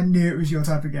game. I knew it was your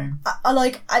type of game.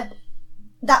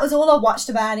 That was all I watched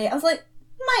about it. I was like,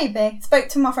 maybe. Spoke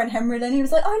to my friend Henry and he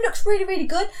was like, oh, it looks really, really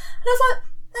good. And I was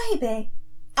like, maybe.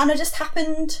 And I just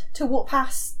happened to walk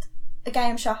past a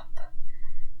game shop.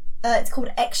 It's called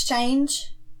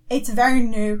Exchange. It's very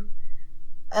new.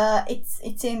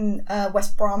 It's in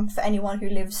West Brom for anyone who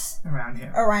lives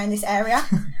around this area.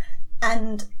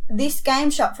 And this game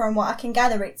shop, from what I can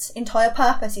gather, its entire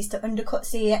purpose is to undercut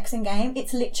CEX in game.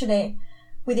 It's literally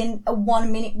within a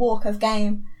 1 minute walk of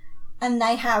game. And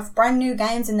they have brand new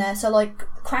games in there. So, like,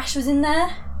 Crash was in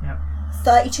there. Yep.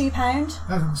 £32.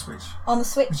 That was on the Switch. On the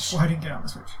Switch. Which is why I didn't get it on the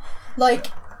Switch. Like,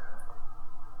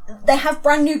 they have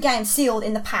brand new games sealed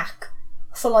in the pack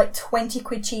for, like, 20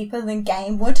 quid cheaper than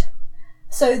game would.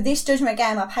 So this Judgement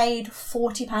game, I paid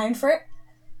 £40 for it.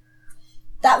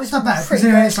 That was not bad, pretty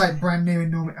considering good. it's like brand new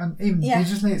and normal, even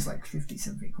digitally it's like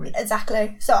 50-something quid.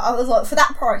 Exactly. So I was like, for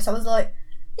that price, I was like,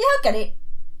 yeah, I'll get it.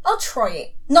 I'll try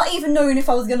it. Not even knowing if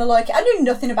I was going to like it. I knew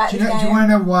nothing about this game. Do you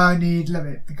want to know why I love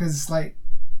it? Because, like,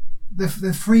 the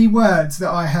 3 words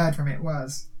that I heard from it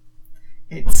was,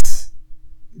 it's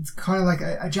kind of like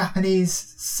a Japanese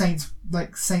Saints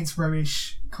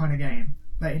Row-ish kind of game,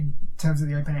 like in terms of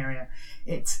the open area.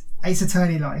 It's Ace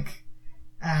Attorney-like,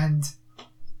 and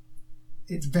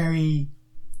it's very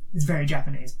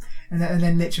Japanese. And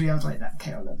then literally I was like,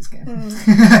 okay, I love this game.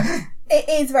 It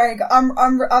is very good.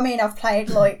 I mean, I've played,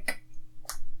 like,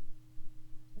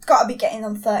 got to be getting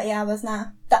on 30 hours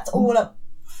now. That's all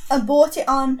I bought it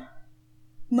on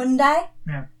Monday.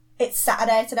 Yeah. It's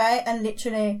Saturday today, and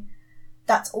literally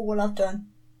that's all I've done.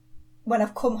 When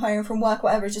I've come home from work,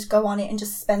 whatever, just go on it and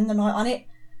just spend the night on it.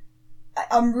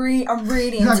 I'm really You're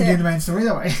into not it. doing the main story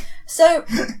that way. So,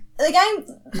 the game,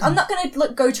 I'm not going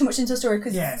to go too much into the story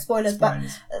because spoilers, but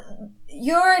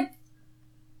you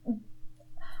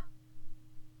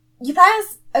play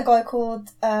as a guy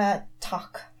called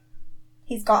Tak.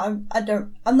 He's got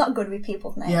I'm not good with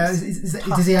people's names. Yeah,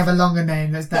 does he have a longer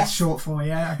name that's short for?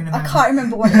 Yeah, I can imagine. I can't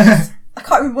remember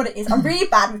what it is. I'm really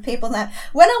bad with people's names.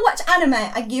 When I watch anime,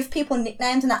 I give people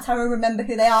nicknames, and that's how I remember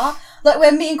who they are. Like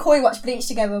when me and Koi watch Bleach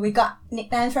together, we got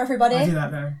nicknames for everybody. I do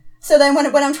that though. So then when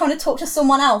I'm trying to talk to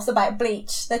someone else about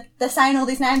Bleach, they're saying all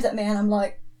these names at me, and I'm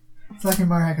like... It's like in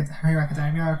My Hero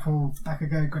Academia, I call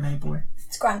Bakugo Grenade Boy.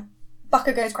 It's Grant.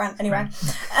 Bakugo's Grant, anyway.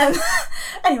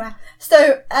 Anyway,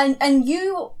 so, and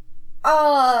you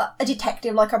are a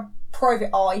detective, like a private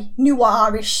eye,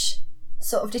 noirish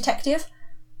sort of detective,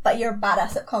 but you're a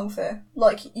badass at Kung Fu.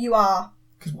 Like, you are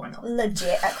 'cause why not?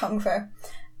 Legit at Kung Fu.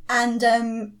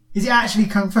 And, is it actually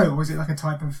Kung Fu, or is it like a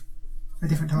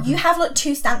different type you have, like,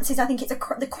 2 stances. I think it's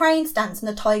the crane stance and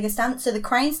the tiger stance. So the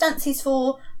crane stance is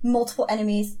for multiple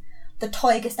enemies. The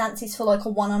tiger stance is for, like, a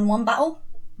one-on-one battle.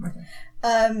 Okay.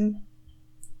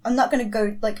 I'm not going to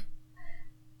go, like...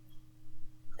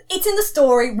 It's in the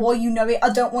story while you know it. I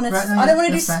don't want to... I don't want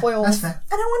to do spoilers. That's fair.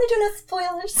 I don't want to do no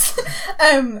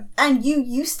spoilers. And you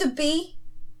used to be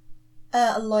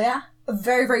a lawyer. A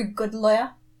very, very good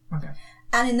lawyer. Okay.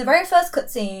 And in the very first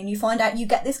cutscene, you find out you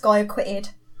get this guy acquitted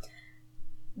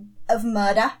of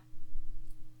murder.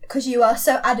 Because you are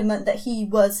so adamant that he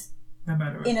was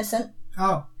innocent.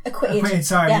 Oh. Acquitted.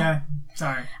 Sorry, yeah.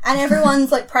 Sorry. And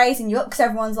everyone's, like, praising you up because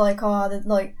everyone's like,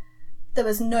 there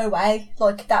was no way.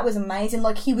 Like, that was amazing.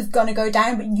 Like, he was going to go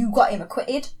down, but you got him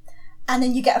acquitted. And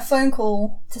then you get a phone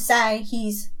call to say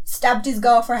he's stabbed his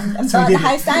girlfriend and burned the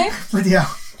house down. Bloody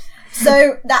hell.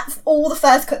 So that's all the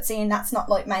first cutscene. That's not,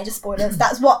 like, major spoilers.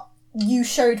 That's what you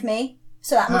showed me.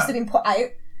 So that must have been put out.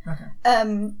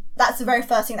 Okay. That's the very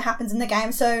first thing that happens in the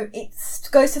game. So it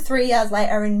goes to 3 years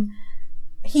later, and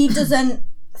he doesn't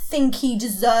think he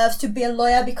deserves to be a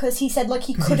lawyer because he said, like,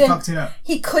 he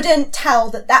couldn't tell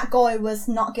that guy was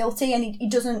not guilty, and he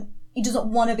doesn't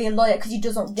want to be a lawyer because he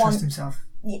doesn't trust himself.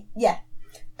 Yeah.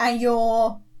 And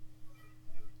you're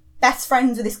best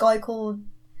friends with this guy called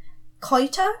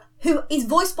Kaito, who is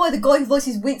voiced by the guy who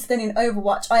voices Winston in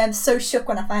Overwatch. I am so shook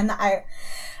when I found that out.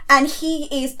 And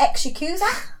he is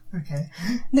ex-Yakuza. Okay.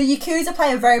 The Yakuza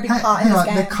play a very big part in this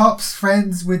game. The cop's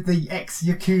friends with the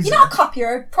ex-Yakuza. You're not a cop,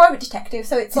 you're a private detective,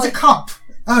 so it's like... He's a cop!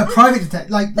 Oh, a private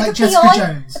detective, like Jessica PI,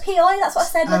 Jones. A PI, that's what I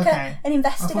said, like an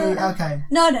investigator. Okay.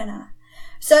 No.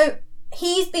 So,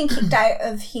 he's been kicked out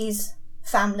of his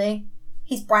family,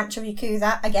 his branch of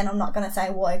Yakuza. Again, I'm not going to say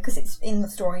why, because it's in the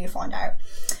story, you find out.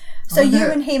 So you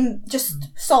and him just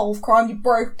solve crime,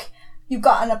 you've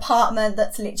got an apartment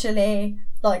that's literally...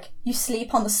 Like, you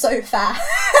sleep on the sofa.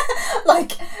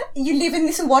 Like, you live in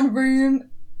this one room.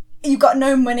 You've got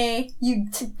no money. You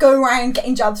go around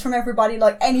getting jobs from everybody.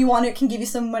 Like, anyone who can give you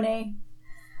some money.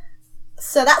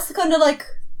 So that's kind of like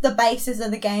the basis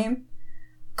of the game.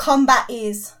 Combat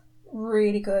is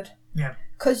really good. Yeah.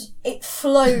 Because it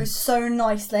flows so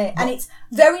nicely. And it's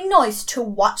very nice to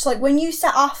watch. Like, when you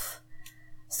set off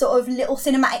sort of little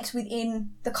cinematics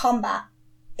within the combat,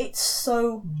 it's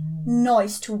so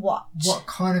nice to watch. What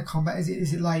kind of combat is it?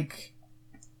 Is it like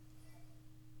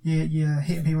you're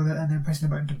hitting people and then pressing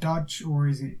the button to dodge, or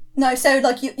is it? No, so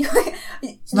like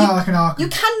it's not like an arc. You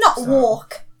cannot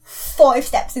walk 5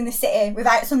 steps in the city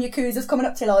without some Yakuzas coming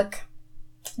up to you like,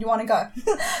 you want to go.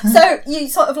 So you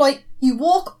sort of like, you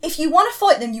walk, if you want to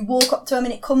fight them, you walk up to them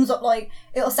and it comes up like,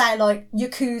 it'll say like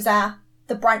Yakuza,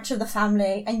 the branch of the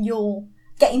family, and you'll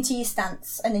get into your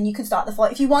stance and then you can start the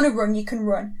fight. If you want to run, you can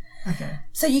run. Okay.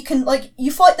 So you can, like,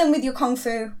 you fight them with your kung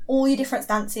fu, all your different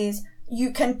stances.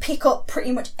 You can pick up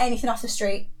pretty much anything off the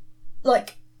street.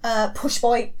 Like, push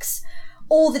bikes,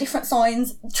 all the different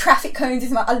signs, traffic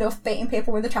cones. I love beating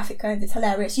people with the traffic cones. It's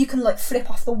hilarious. You can, like, flip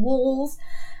off the walls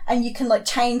and you can, like,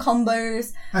 chain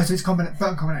combos. Oh, so it's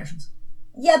button combinations.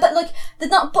 Yeah, but, like, they're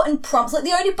not button prompts. Like,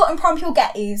 the only button prompt you'll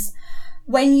get is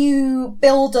when you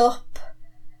build up,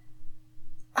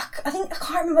 I can't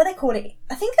remember what they call it.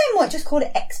 I think they might just call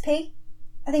it XP.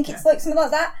 I think it's like something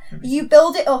like that. You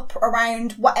build it up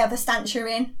around whatever stance you're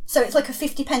in. So it's like a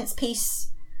 50p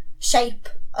piece shape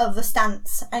of the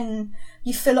stance and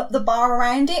you fill up the bar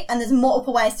around it and there's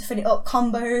multiple ways to fill it up.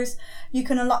 Combos. You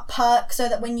can unlock perks so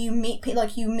that when you meet people,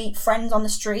 like you meet friends on the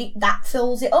street, that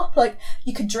fills it up. Like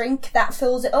you could drink, that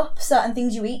fills it up. Certain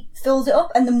things you eat fills it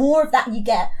up. And the more of that you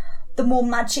get, the more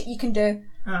mad shit you can do.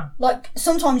 Oh. Like,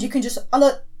 sometimes you can just...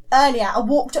 Earlier, I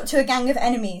walked up to a gang of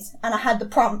enemies and I had the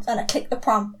prompt and I clicked the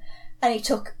prompt and he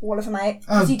took all of them out.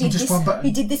 Oh, he did just this, one button?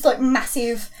 He did this, like,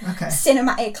 massive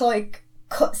cinematic, like,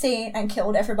 cutscene and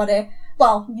killed everybody.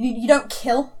 Well, you don't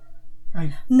kill.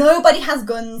 Oh. Nobody has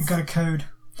guns. You've got a code.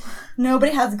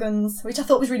 Nobody has guns, which I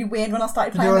thought was really weird when I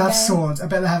started playing the game. They all have swords. I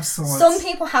bet they have swords. Some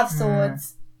people have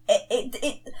swords. Yeah.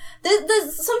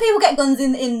 There's some people get guns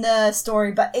in the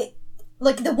story, but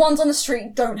like, the ones on the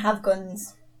street don't have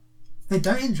guns. They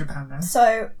don't in Japan, though.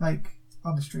 So... Like,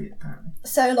 on the street, apparently.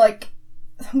 So, like,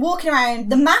 walking around,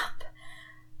 the map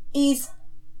is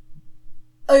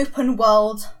open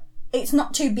world. It's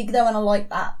not too big, though, and I like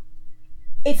that.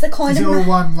 It's the kind of... Is it all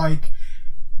one, like,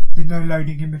 there's no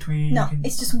loading in between? No,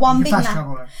 it's just one big map.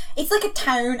 Travel. It's like a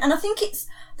town, and I think it's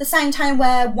the same town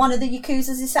where one of the Yakuzas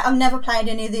is set. I've never played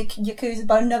any of the Yakuzas,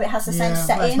 but I know it has the same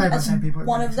setting as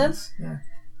one of them. Yeah.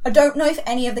 I don't know if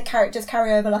any of the characters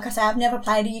carry over. Like I say, I've never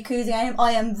played a Yakuza game.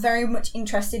 I am very much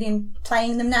interested in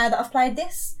playing them now that I've played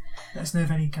this. Let us know if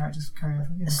any characters carry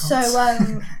over.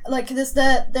 So, like, there's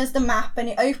the map and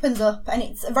it opens up and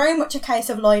it's very much a case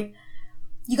of, like,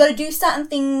 you got to do certain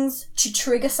things to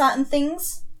trigger certain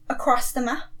things across the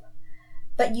map.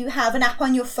 But you have an app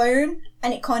on your phone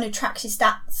and it kind of tracks your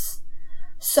stats.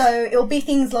 So it'll be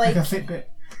things like... Like a Fitbit.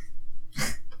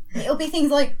 It'll be things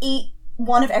like eat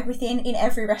one of everything in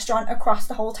every restaurant across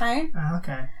the whole town. Oh,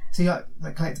 okay. So you got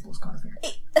like collectibles kind of thing?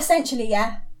 Essentially,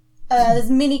 yeah.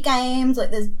 There's mini games, like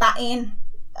there's batting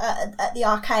at the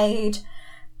arcade.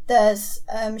 There's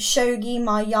shogi,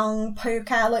 mahjong,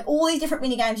 poker, like all these different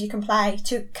mini games you can play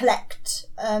to collect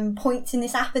points in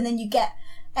this app, and then you get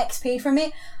XP from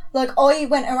it. Like, I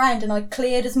went around and I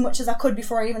cleared as much as I could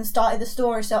before I even started the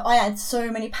story, so I had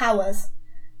so many powers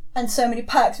and so many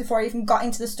perks before I even got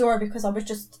into the story because I was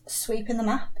just sweeping the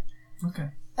map. Okay.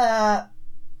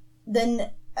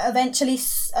 Then eventually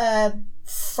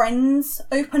friends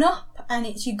open up and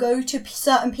it's you go to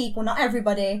certain people, not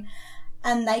everybody,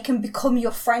 and they can become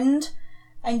your friend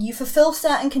and you fulfill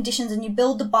certain conditions and you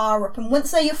build the bar up, and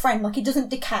once they're your friend, like, it doesn't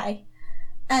decay.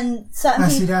 And certain people...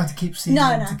 So you don't have to keep seeing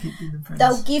them to keep being friends.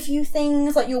 They'll give you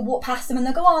things, like you'll walk past them and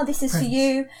they'll go, oh, this is for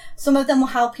you. Some of them will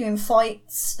help you in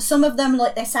fights. Some of them,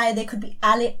 like they say, they could be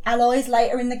allies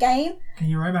later in the game. Can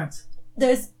you romance?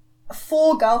 There's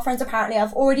 4 girlfriends apparently.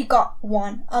 I've already got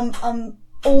one. I'm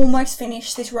almost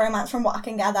finished this romance from what I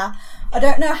can gather. I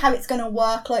don't know how it's going to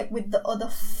work, like, with the other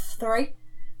 3.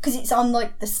 Because it's on,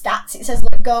 like, the stats. It says,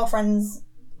 like, girlfriend's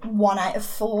 1 out of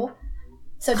 4.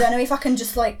 So I don't know if I can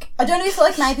just, like... I don't know if,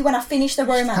 like, maybe when I finish the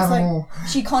romance, like,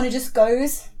 she kind of just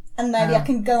goes. And maybe I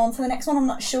can go on to the next one. I'm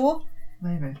not sure.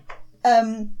 Maybe.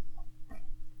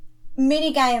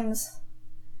 Mini-games.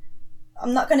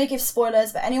 I'm not going to give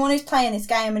spoilers, but anyone who's playing this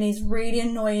game and is really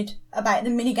annoyed about the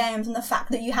mini-games and the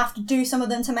fact that you have to do some of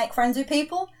them to make friends with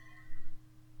people,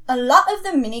 a lot of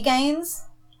the mini-games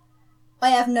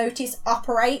I have noticed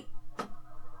operate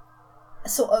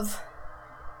sort of...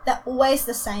 They're always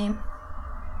the same.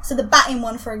 So the batting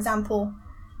one, for example,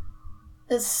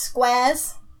 there's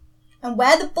squares, and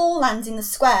where the ball lands in the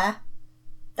square,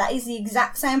 that is the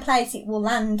exact same place it will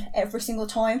land every single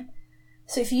time.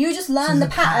 So if you just learn the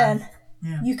pattern,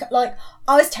 you can, like,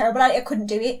 I was terrible at it, I couldn't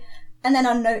do it, and then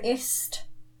I noticed,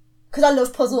 because I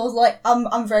love puzzles, like,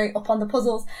 I'm very up on the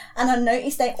puzzles, and I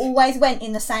noticed they always went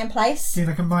in the same place. Do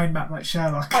like a mind map like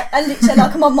Sherlock. I literally,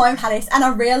 like, I'm on Mind Palace, and I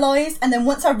realised, and then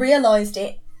once I realised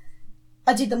it,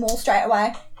 I did them all straight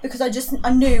away, because I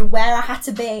knew where I had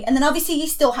to be, and then obviously you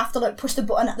still have to, like, push the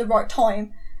button at the right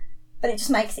time, but it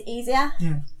just makes it easier.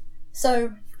 Yeah.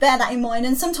 So bear that in mind,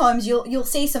 and sometimes you'll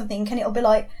see something and it'll be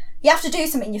like, you have to do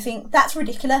something and you think, that's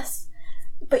ridiculous,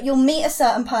 but you'll meet a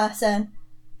certain person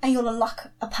and you'll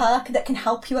unlock a perk that can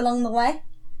help you along the way.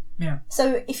 Yeah.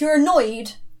 So if you're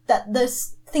annoyed that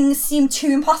those things seem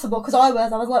too impossible, because I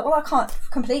was like, well, I can't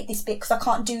complete this bit because I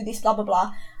can't do this, blah, blah,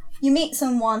 blah. You meet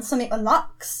someone, something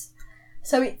unlocks.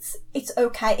 So it's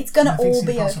okay. It's going to all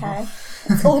be okay.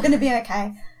 It's all going to be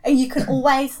okay. And you can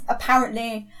always,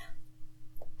 apparently,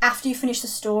 after you finish the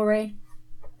story,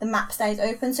 the map stays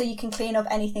open so you can clean up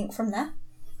anything from there.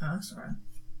 Oh, that's all right.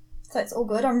 So it's all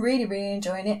good. I'm really, really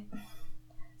enjoying it.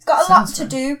 It's got a lot to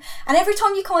do. And every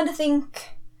time you kind of think,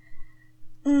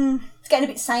 it's getting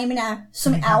a bit samey now,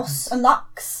 something else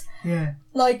unlocks. Yeah.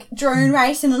 Like drone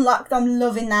racing unlocked. I'm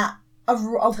loving that. I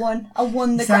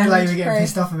won the Grand like you were getting Prix.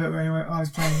 pissed off a bit when I was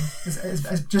playing.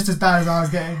 It's just as bad as I was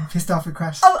getting pissed off with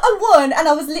Crash. I won, and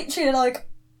I was literally like,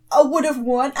 I would have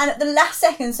won, and at the last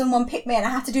second someone picked me and I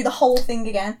had to do the whole thing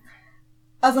again.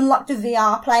 I've unlocked a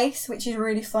VR place, which is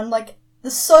really fun. Like,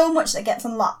 there's so much that gets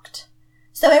unlocked.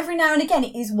 So every now and again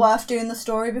it is worth doing the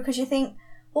story, because you think,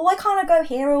 well, why can't I go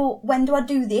here, or when do I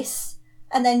do this?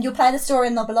 And then you'll play the story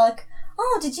and they'll be like,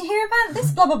 oh, did you hear about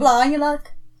this, blah, blah, blah, and you're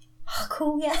like, oh,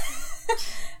 cool, yeah.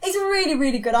 It's really,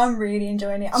 really good. I'm really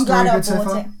enjoying it. I'm glad I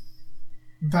bought it.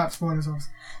 Perhaps spoilers also.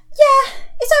 Yeah,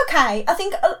 it's okay. I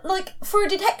think, like, for a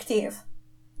detective,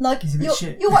 like,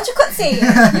 you watch a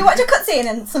cutscene,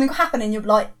 and something will happen, and you'll be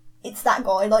like, it's that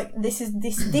guy. Like, this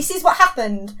is what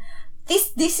happened.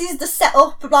 This is the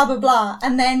setup. Blah blah blah,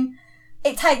 and then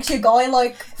it takes your guy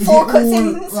like 4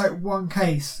 cutscenes. Like one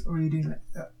case, or are you doing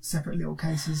like separate little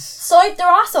cases? There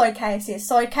are side cases.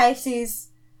 Side cases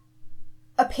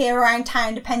appear around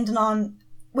town depending on.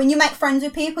 When you make friends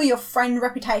with people, your friend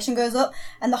reputation goes up,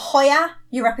 and the higher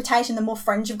your reputation, the more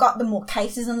friends you've got, the more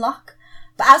cases unlock.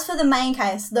 But as for the main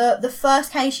case, the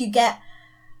first case you get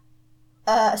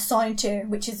assigned to,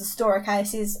 which is the story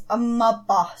case, is a mob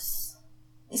boss.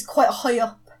 He's quite high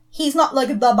up. He's not like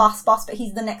the boss, but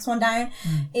he's the next one down.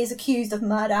 Is accused of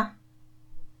murder.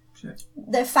 Shit.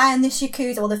 They found this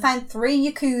Yakuza, well, they found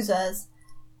 3 Yakuzas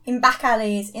in back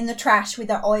alleys in the trash with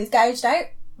their eyes gouged out.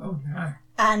 Oh no.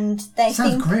 And they Sounds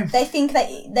think grim. they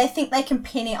think they can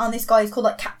pin it on this guy. He's called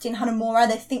like Captain Hanamura.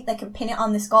 They think they can pin it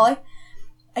on this guy,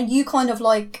 and you kind of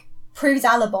like prove his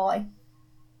alibi,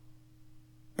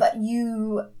 but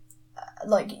you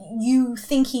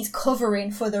think he's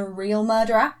covering for the real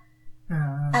murderer.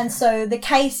 And so the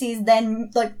case is then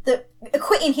like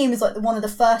acquitting him is like one of the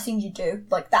first things you do.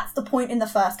 Like that's the point in the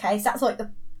first case. That's like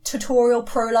the tutorial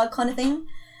prologue kind of thing,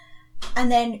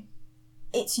 and then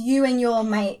it's you and your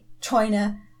mate trying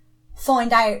to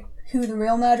find out who the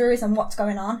real murderer is and what's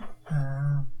going on.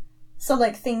 So,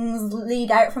 like, things lead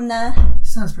out from there.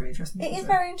 Sounds pretty interesting. It is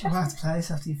very interesting. We'll have to play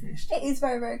this after you finished. It is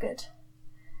very, very good.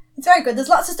 It's very good. There's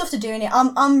lots of stuff to do in it.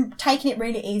 I'm taking it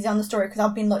really easy on the story because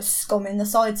I've been, like, scumming the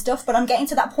side stuff, but I'm getting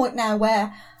to that point now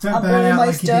where I'm burn almost out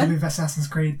like you done. Did with Assassin's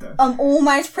Creed, though. I'm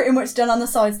almost pretty much done on the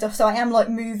side stuff, so I am, like,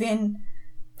 moving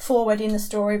forward in the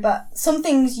story, but some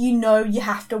things you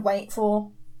have to wait for.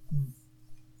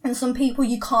 And some people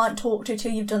you can't talk to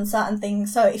till you've done certain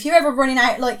things. So if you're ever running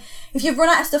out, like, if you've run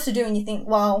out of stuff to do and you think,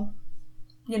 well,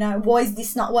 why is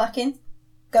this not working?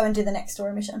 Go and do the next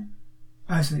story mission.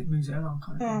 Oh, so it moves it along,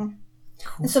 kind of thing.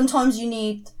 Cool. And sometimes you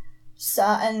need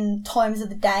certain times of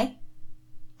the day.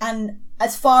 And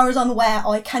as far as I'm aware,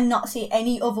 I cannot see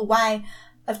any other way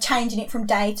of changing it from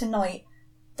day to night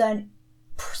the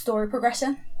story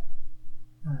progression.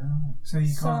 Oh, so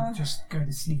you can't just go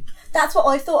to sleep. That's what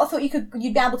I thought. I thought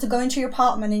you'd be able to go into your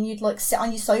apartment and you'd like sit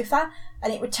on your sofa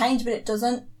and it would change, but it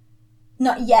doesn't.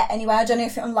 Not yet, anyway. I don't know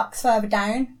if it unlocks further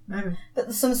down. Maybe. But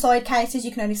there's some side cases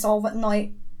you can only solve at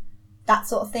night. That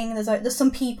sort of thing. There's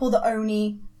some people that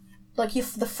only, like,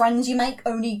 the friends you make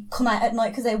only come out at night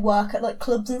because they work at like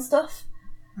clubs and stuff.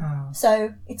 Oh.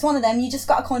 So it's one of them. You just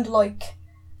gotta kind of like.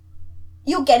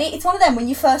 You'll get it. It's one of them when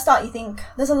you first start. You think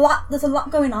there's a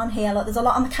lot going on here. Like there's a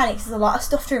lot of mechanics. There's a lot of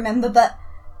stuff to remember, but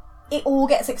it all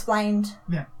gets explained.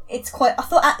 Yeah. It's quite. I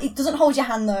thought it doesn't hold your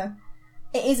hand though.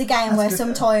 It is a game where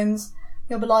sometimes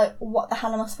you'll be like, "What the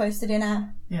hell am I supposed to do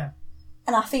now?" Yeah.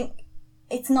 And I think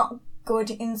it's not good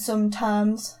in some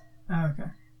terms. Oh, okay.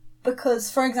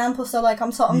 Because, for example, so like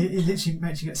I'm sort of. It literally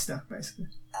makes you get stuck, basically.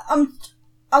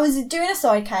 I was doing a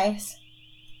side case.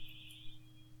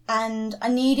 And I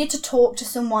needed to talk to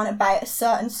someone about a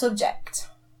certain subject.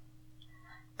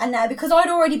 And now, because I'd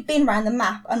already been around the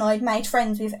map and I'd made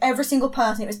friends with every single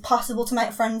person it was possible to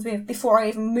make friends with before I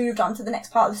even moved on to the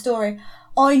next part of the story,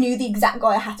 I knew the exact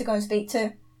guy I had to go and speak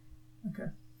to. Okay.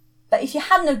 But if you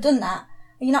hadn't have done that,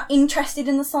 and you're not interested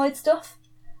in the side stuff,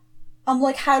 I'm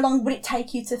like, how long would it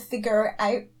take you to figure it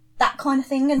out? That kind of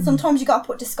thing. And sometimes you got to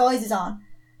put disguises on.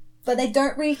 But they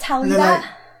don't really tell you that. Like,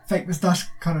 fake moustache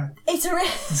kind of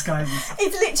disguises.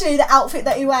 It's literally the outfit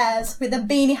that he wears with a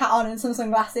beanie hat on and some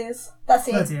sunglasses. That's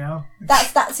it. Bloody hell.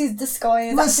 That's his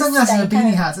disguise. Well, sunglasses and a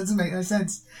beanie hat. That doesn't make no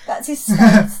sense. That's his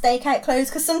stakeout clothes,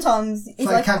 because sometimes he's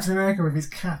like Captain America with his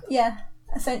cap. Yeah,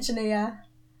 essentially, yeah.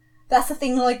 That's the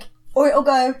thing, like, or it'll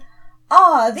go,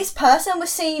 this person was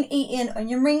seen eating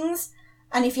onion rings,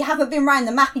 and if you haven't been around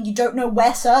the map and you don't know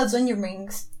where serves onion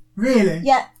rings. Really?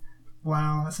 Yeah.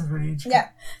 Wow, that sounds really interesting. Yeah,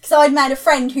 because I'd made a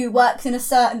friend who works in a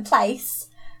certain place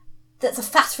that's a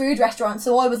fast food restaurant,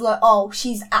 so I was like,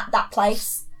 she's at that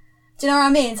place. Do you know what I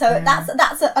mean? So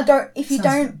if you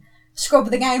don't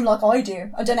scrub the game like I do,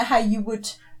 I don't know how you would.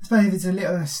 Especially if it's a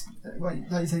little, like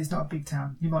you said, it's not a big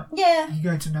town. You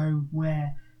go to know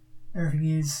where everything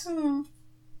is.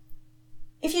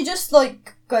 If you just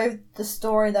like go the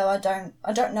story though, I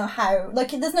don't know how.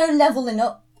 Like, there's no leveling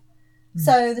up.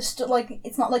 So it's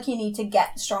not like you need to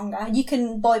get stronger. You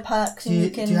can buy perks and you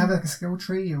can. Do you have like a skill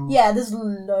tree or? Yeah, there's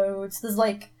loads. There's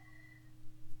like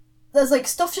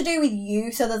stuff to do with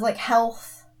you. So there's like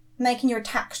health, making your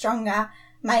attack stronger,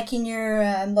 making your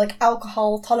like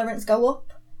alcohol tolerance go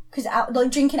up, because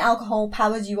like drinking alcohol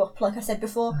powers you up, like I said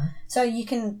before. Mm-hmm. So you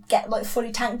can get like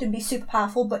fully tanked and be super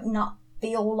powerful, but not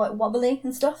be all like wobbly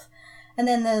and stuff. And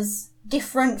then there's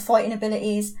different fighting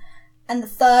abilities. And the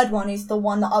third one is the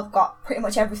one that I've got pretty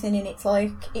much everything in. It's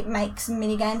like, it makes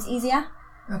mini games easier.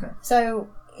 Okay. So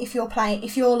if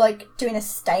you're like doing a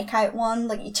stakeout one,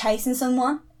 like you're chasing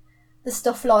someone, the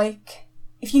stuff like,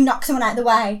 if you knock someone out of the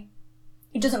way,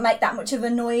 it doesn't make that much of a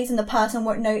noise and the person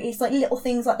won't notice, like little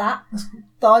things like that. That's cool.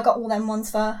 But I got all them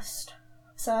ones first.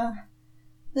 So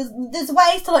there's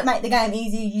ways to like make the game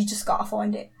easier, you just gotta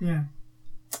find it. Yeah.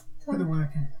 Put the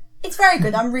work in. It's very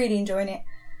good. I'm really enjoying it.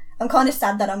 I'm kind of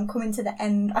sad that I'm coming to the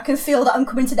end. I can feel that I'm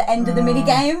coming to the end of the mini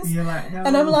games. You're like, no.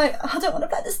 And I'm like, I don't want to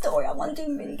play the story. I want to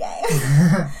do mini games.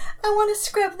 I want to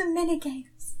scrub the mini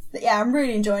games. But yeah, I'm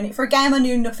really enjoying it. For a game I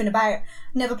knew nothing about,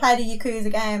 never played a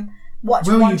Yakuza game. Watched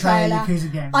one trailer. Will you play a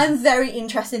Yakuza game? I'm very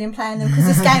interested in playing them because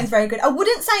this game's very good. I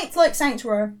wouldn't say it's like Saints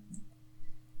Row.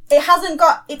 It hasn't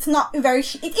got. It's not very.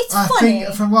 It's funny. I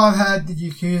think from what I've heard, the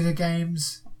Yakuza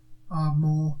games are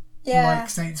more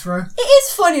like Saints Row. It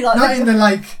is funny, like not in the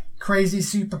like crazy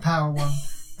superpower one.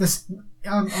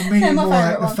 I'm meaning more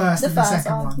like the first and the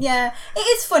second one. Yeah, it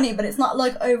is funny, but it's not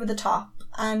like over the top.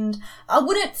 And I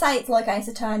wouldn't say it's like Ace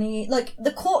Attorney. Like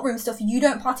the courtroom stuff, you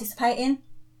don't participate in.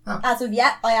 Oh. As of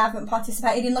yet, I haven't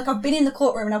participated in. Like I've been in the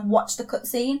courtroom and I've watched the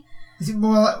cutscene. Is it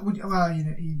more like?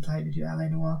 You played? Did you LA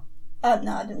Noire?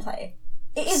 No, I didn't play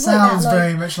it. It is sounds like that,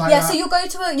 very much like that. that. So you'll go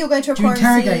to a crime scene. Do you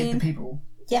interrogate the people?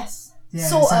 Yes. Yeah,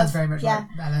 sort it sounds of, very much like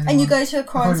LA And you go to a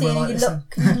crime scene and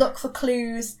you look for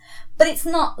clues, but it's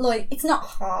not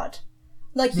hard.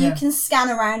 Like you can scan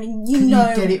around and you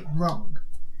know. Can you get it wrong?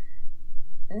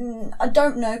 I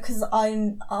don't know because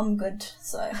I'm good,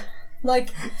 so like.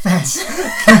 Yes.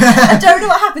 I don't know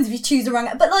what happens if you choose the wrong.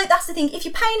 But like that's the thing. If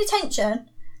you're paying attention,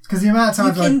 because the amount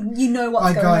of times you know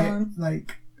what's going on. I got it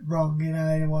like wrong in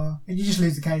LA Noire, and you just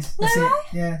lose the case. No That's way. it.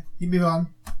 Yeah, you move on.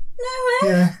 No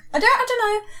way. Yeah. I don't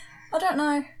know. I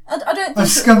don't think I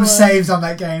scummed saves on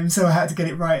that game, so I had to get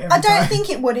it right every I don't time. think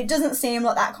it would. It doesn't seem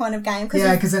like that kind of game.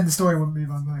 Yeah, because then the story wouldn't move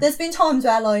on. Right? There's been times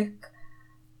where like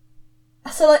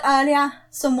earlier,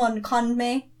 someone conned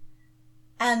me,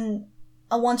 and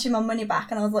I wanted my money back,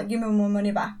 and I was like, give me my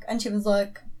money back. And she was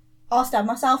like, I'll stab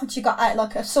myself. And she got out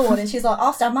like a sword, and she's like,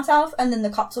 I'll stab myself, and then the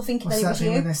cops will think that it was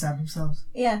you. When they stab themselves?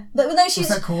 Yeah. But no, What's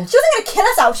that called? She wasn't going to kill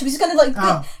herself. She was just going to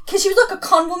like, because she was like a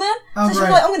con woman. So she was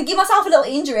like, I'm going to give myself a little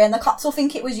injury, and the cops will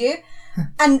think it was you.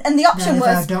 And the option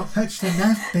was, don't touch the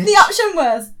knife, bitch. The option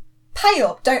was, pay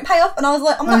up, don't pay up. And I was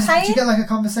like, I'm not paying. Did you get like a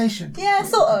conversation? Yeah,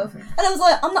 sort of. And I was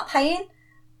like, I'm not paying.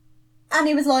 And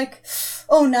he was like,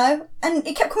 oh no. And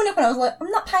it kept coming up, and I was like,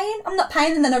 I'm not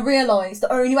paying. And then I realised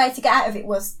the only way to get out of it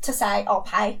was to say, I'll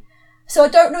pay. So I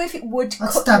don't know if it would cut you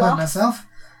off. I'd stab myself.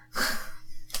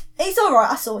 It's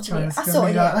alright, I sorted it. I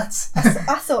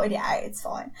sorted it out, it's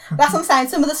fine. But that's what I'm saying,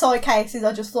 some of the side cases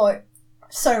are just like,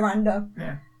 so random.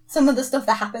 Yeah. Some of the stuff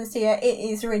that happens to you, it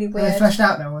is really weird. Are they fleshed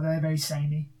out though, or are they very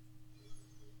samey?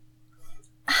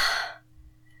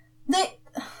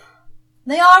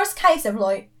 They are a case of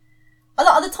like, a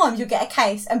lot of the times you'll get a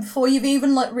case, and before you've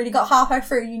even like really got halfway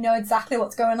through, you know exactly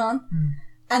what's going on.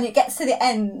 And it gets to the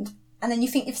end, and then you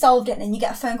think you've solved it, and then you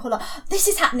get a phone call like, this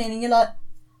is happening, and you're like,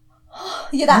 oh,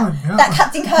 that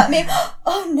Captain hurt me.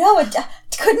 Oh no, I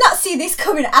could not see this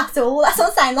coming at all. That's what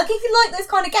I'm saying. Like, if you like those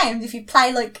kind of games, if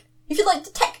you like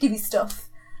detective-y stuff,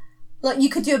 like, you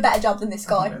could do a better job than this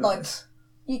guy. Like,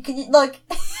 you could, like,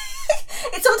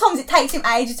 sometimes it takes him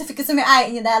ages to figure something out,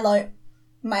 and you're there like,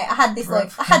 mate, I had this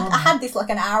like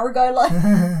an hour ago, like.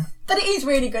 But it is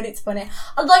really good, it's funny.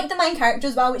 I like the main character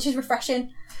as well, which is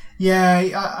refreshing. Yeah,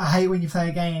 I hate when you play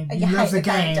a game. You love the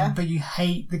game, but you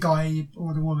hate the guy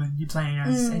or the woman you're playing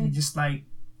as, and you just like...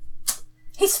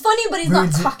 He's funny, but he's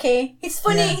not cocky. He's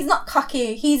funny, he's not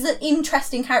cocky. He's an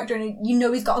interesting character, and you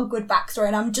know he's got a good backstory,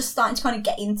 and I'm just starting to kind of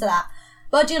get into that.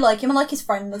 But I do like him. I like his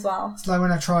friend as well. It's like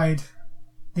when I tried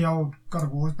the old God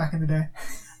of War back in the day.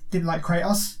 Didn't like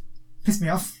Kratos. Pissed me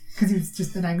off, because he was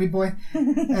just an angry boy.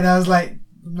 And I was like,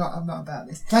 I'm not about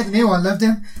this. Played the new one, loved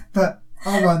him, but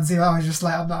old ones, I was just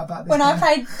like, I'm not about this. When I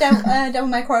played Devil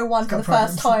May Cry 1 for the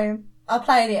first time, I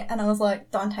played it and I was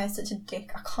like, Dante is such a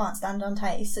dick. I can't stand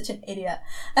Dante. He's such an idiot.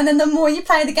 And then the more you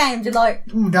play the game, you're like,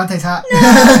 ooh, Dante's hot. No,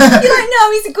 you're like,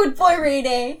 no, he's a good boy,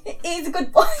 really. He's a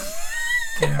good boy.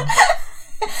 Yeah.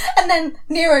 And then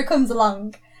Nero comes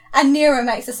along, and Nero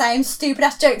makes the same stupid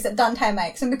ass jokes that Dante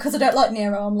makes. And because I don't like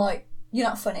Nero, I'm like, you're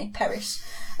not funny, perish.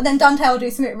 And then Dante will do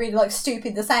something really like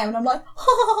stupid the same, and I'm like,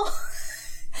 oh.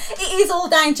 It is all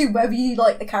down to whether you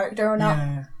like the character or not.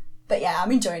 Yeah. But yeah,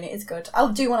 I'm enjoying it. It's good. I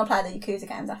do want to play the Yakuza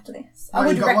games after this. I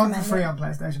would recommend it. You got one for free on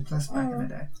PlayStation Plus back in the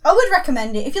day. I would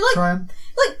recommend it. If you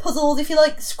like puzzles, if you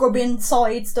like scrubbing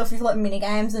side stuff, if you like mini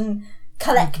games and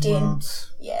collecting.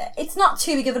 Yeah, it's not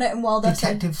too big of an open world.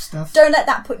 Detective stuff. Don't let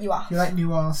that put you off. You like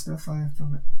noir stuff from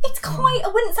it? It's quite, I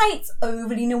wouldn't say it's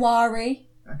overly noir-y.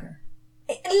 Okay.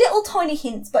 Little tiny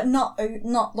hints, but not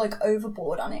like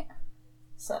overboard on it.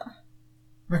 So.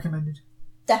 Recommended.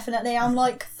 Definitely. I'm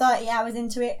like 30 hours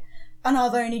into it, and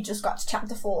I've only just got to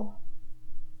chapter 4.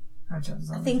 How many chapters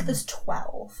are there? I think there's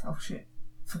 12. Oh shit.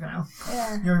 Fucking hell.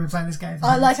 Yeah. You've been playing this game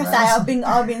for like I say,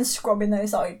 I've been scrubbing those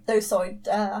side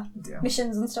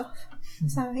missions and stuff.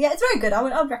 So yeah, it's very good. I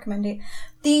would recommend it.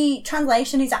 The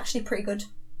translation is actually pretty good.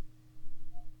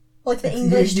 Like the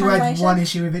English translation. You had one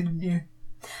issue with it, didn't you?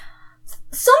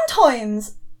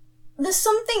 Sometimes there's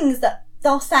some things that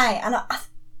they'll say, and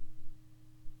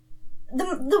the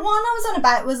one I was on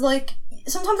about was like,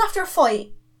 sometimes after a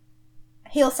fight,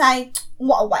 he'll say,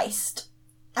 "What a waste,"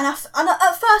 and at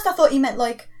first I thought he meant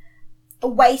like a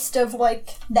waste of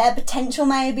like their potential,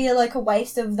 maybe, or like a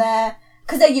waste of their,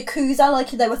 because they're Yakuza,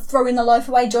 like they were throwing their life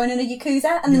away joining a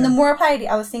Yakuza, and then the more I played it,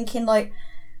 I was thinking like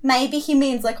maybe he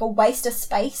means like a waste of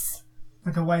space,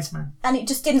 like a waste man, and it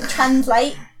just didn't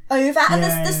translate over. And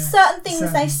there's certain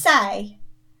things they say,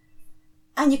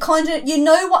 and you kind of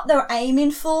know what they're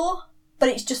aiming for, but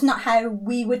it's just not how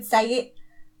we would say it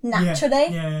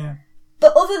naturally. Yeah.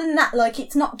 But other than that, like,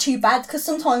 it's not too bad, because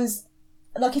sometimes,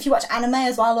 like, if you watch anime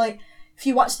as well, like, if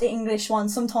you watch the English one,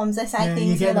 sometimes they say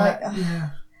things you're like,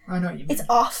 yeah, I know what you mean. It's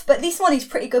off, but this one is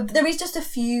pretty good. But there is just a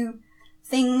few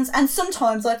things, and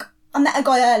sometimes, like, I met a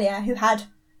guy earlier who had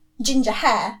ginger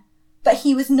hair, but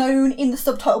he was known in the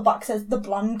subtitle box as the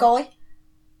blonde guy.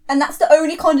 And that's the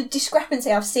only kind of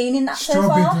discrepancy I've seen in that so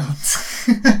far.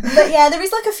 But yeah, there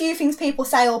is like a few things people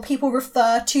say, or people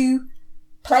refer to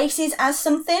places as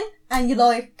something, and you're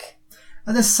like...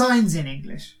 Are there signs in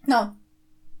English? No.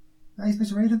 Are you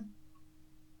supposed to read them?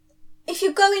 If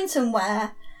you're going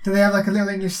somewhere... Do they have like a little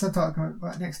English subtitle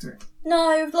right next to it?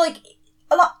 No, like,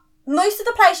 most of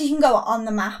the places you can go are on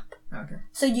the map. Okay.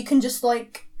 So you can just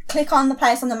like click on the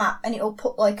place on the map and it'll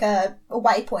put like a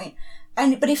waypoint.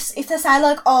 But if they say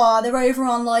like, oh, they're over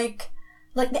on like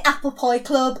the Apple Pie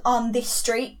Club on this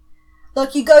street,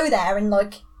 Like, you go there and,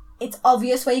 like, it's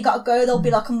obvious where you got to go. There'll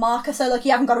be, like, a marker, so, like,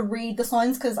 you haven't got to read the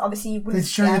signs because, obviously, you wouldn't They'd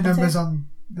show the numbers on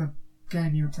the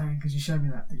game you were playing because you showed me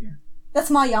that, didn't you? That's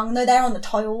Mahjong, though. They're on the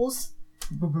tiles.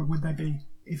 But would they be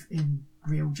if in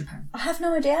real Japan? I have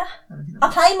no idea. I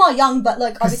play Mahjong, but,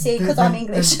 like, obviously, because I'm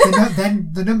English. Then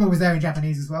the number was there in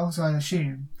Japanese as well, so I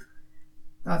assume...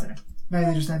 I don't know. Maybe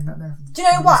they just ended up there. Do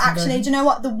you know what, actually? Do you know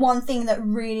what? The one thing that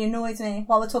really annoys me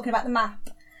while we're talking about the map?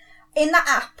 In that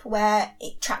app where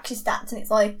it tracks your stats and it's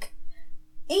like,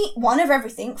 eat one of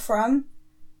everything from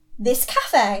this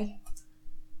cafe.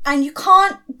 And you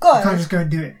can't go... You can't just go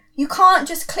and do it. You can't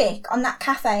just click on that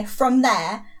cafe from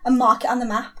there and mark it on the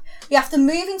map. You have to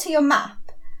move into your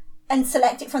map and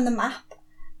select it from the map.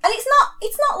 And it's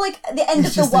not like the end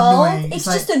of the world. Annoying. It's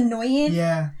like, just annoying.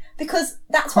 Yeah. Because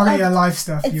that's quality of life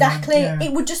stuff. Exactly. Yeah.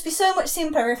 It would just be so much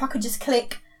simpler if I could just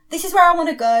click, this is where I want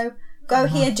to go. Go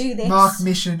here, do this. Mark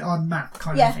mission on map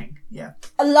kind of thing. Yeah.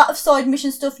 A lot of side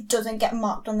mission stuff doesn't get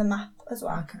marked on the map as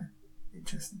well. Okay.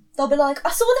 Interesting. They'll be like, I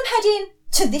saw them heading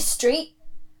to this street.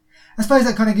 I suppose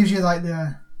that kind of gives you like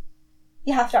the...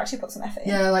 You have to actually put some effort in.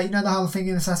 Yeah, like, you know the whole thing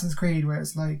in Assassin's Creed where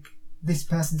it's like, this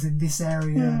person's in this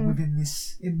area within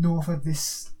this, in north of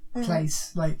this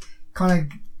place. Like, kind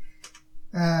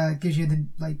of... gives you the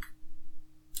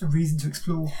a reason to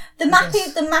explore. The map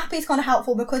is kind of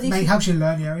helpful because it helps you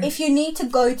learn the area. If you need to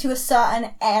go to a certain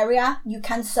area, you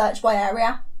can search by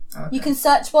area. Okay. You can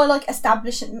search by like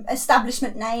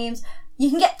establishment names. You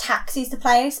can get taxis to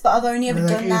place, but I've only ever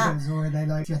done that. Ubers, or are they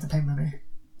like you have to pay money?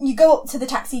 You go up to the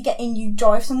taxi, get in, you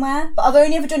drive somewhere. But I've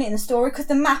only ever done it in the story because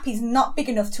the map is not big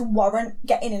enough to warrant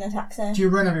getting in a taxi. Do you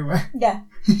run everywhere? Yeah.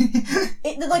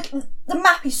 The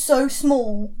map is so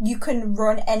small, you can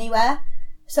run anywhere.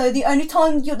 So the only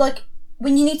time you're like,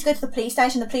 when you need to go to the police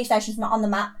station's not on the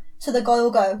map. So the guy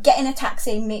will go, get in a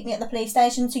taxi, meet me at the police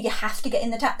station. So you have to get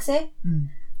in the taxi.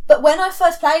 But when I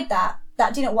first played that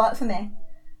didn't work for me.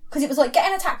 Because it was like, get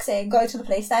in a taxi, go to the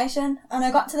police station. And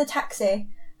I got to the taxi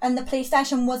and the police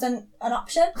station wasn't an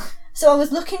option. So I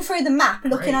was looking through the map,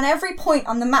 looking on every point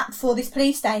on the map for this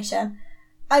police station.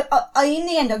 I in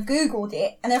the end, I Googled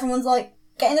it and everyone's like,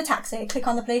 get in the taxi, click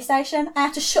on the police station. I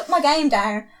had to shut my game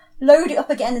down, load it up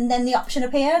again, and then the option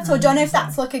appeared. So I don't know if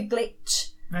that's like a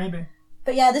glitch. Maybe.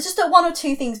 But yeah, there's just one or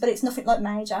two things, but it's nothing like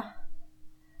major.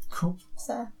 Cool.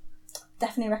 So,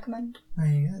 definitely recommend. There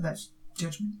you go. That's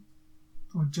Judgement.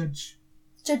 Or Judge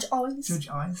Eyes. Judge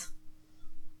Eyes.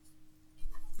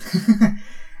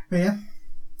 But yeah,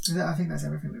 I think that's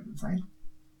everything we've been playing.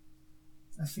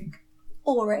 I think.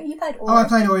 Ori, you played Ori. Oh, I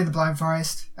played Ori in the Blind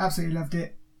Forest. Absolutely loved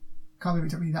it. Can't believe it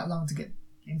took me that long to get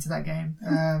into that game.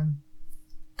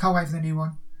 Can't wait for the new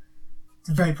one. It's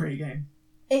a very pretty game.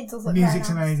 It does look Music's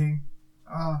very nice. amazing.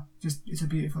 It's a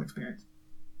beautiful experience.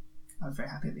 I was very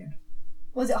happy at the end.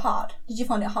 Was it hard? Did you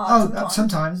find it hard?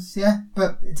 Sometimes, yeah.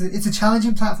 But it's a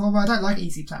challenging platformer. I don't like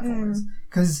easy platformers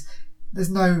because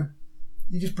there's no...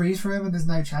 You just breeze through them and there's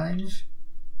no challenge.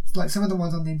 It's like some of the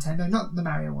ones on Nintendo, not the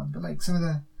Mario one, but like some of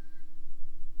the...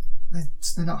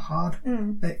 They're not hard.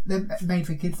 They're made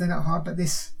for kids, they're not hard, but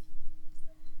this...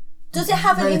 Does it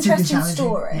have an interesting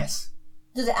story? Yes.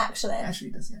 Does it actually? It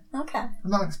actually does, yeah. Okay.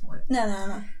 I'm not going to spoil it.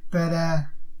 No. But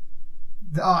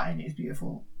the art in it is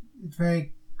beautiful. It's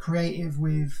very creative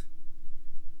with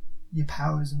your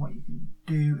powers and what you can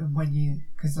do and when you...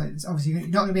 Because like, obviously you're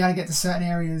not going to be able to get to certain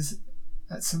areas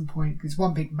at some point because it's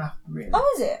one big map, really.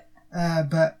 Oh, is it?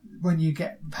 But when you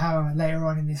get power later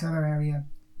on in this other area,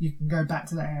 you can go back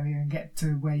to that area and get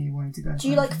to where you wanted to go. Do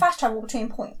you like fast travel between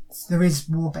points? There is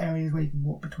warp areas where you can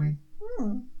walk between.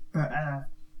 But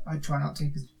I try not to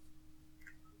because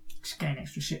just gain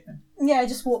extra shit then. Yeah,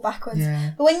 just walk backwards.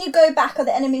 Yeah. But when you go back, are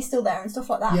the enemies still there and stuff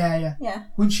like that? Yeah.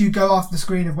 Once you go off the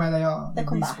screen of where they are, they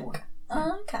come respawn. back.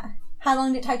 Oh, okay. How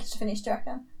long did it take you to finish, do you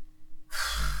reckon?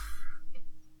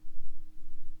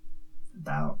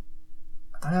 About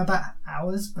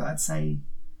hours, but I'd say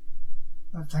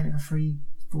I've played it for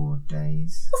 3-4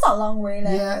 days. That's not long,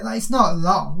 really. Yeah, like, it's not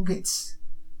long. It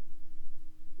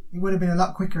would have been a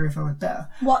lot quicker if I was better.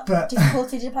 What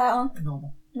difficulty did you play it on?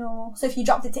 Normal. No. So if you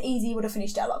dropped it to easy, you would have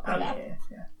finished it a lot quicker.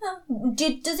 Yeah. Oh.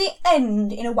 Does it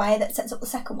end in a way that sets up the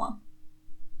second one?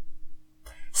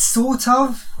 Sort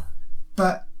of,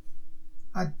 but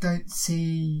I don't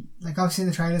see... Like, I've seen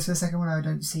the trailers for the second one, I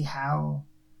don't see how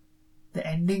the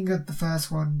ending of the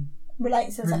first one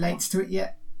relates to it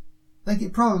yet. Like,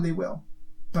 it probably will,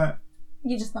 but...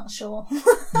 You're just not sure.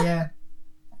 Yeah.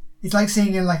 It's like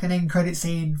seeing an end credit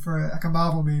scene for a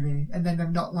Marvel movie, and then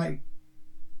them not, like,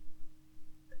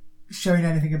 showing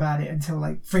anything about it until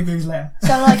like 3 movies later.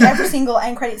 So like every single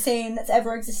end credit scene that's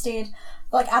ever existed,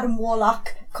 like Adam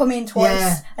Warlock come in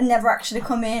twice and never actually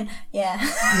come in. Yeah.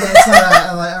 It's like that.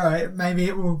 I'm like, alright, maybe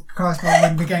it will correspond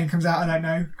when the game comes out, I don't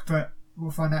know, but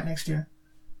we'll find out next year.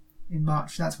 In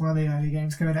March, that's one of the early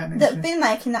games coming out next year. They've been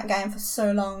making that game for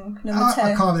so long. Number 2.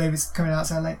 I can't believe it's coming out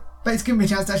so late. But it's given me a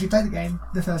chance to actually play the game,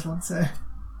 the first one, so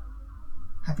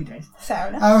happy days. Fair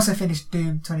enough. I also finished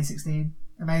Doom 2016.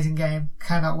 Amazing game.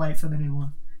 Cannot wait for the new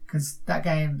one. Because that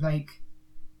game, like,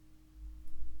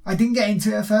 I didn't get into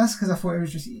it at first because I thought it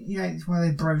was just, it's one of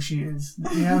those bro shooters.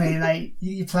 You know what I mean? Like,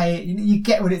 you play it, you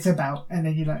get what it's about, and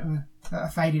then you're like, I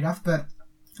faded off. But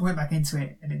I went back into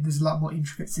it, and there's a lot more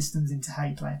intricate systems into how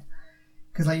you play.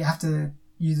 Because, like, you have to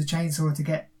use the chainsaw to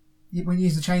get, when you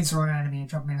use the chainsaw on an enemy and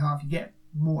chop them in half, you get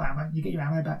more ammo, you get your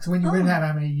ammo back. So when you run out of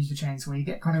ammo, you use the chainsaw, you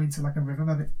get kind of into like a rhythm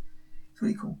of it. It's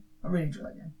really cool. I really enjoy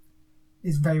that game.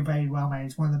 It's very, very well made.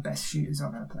 It's one of the best shooters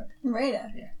I've ever played. Really?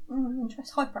 Yeah.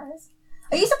 Interesting. High praise.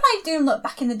 I used to play Doom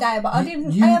back in the day, but I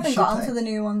haven't got onto the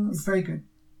new ones. It's very good.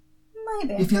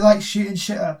 Maybe. If you like shooting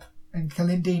shit up and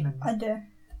killing demons. I do.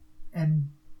 And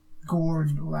gore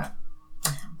and all that.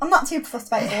 I'm not too fussed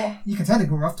about gore. You can turn the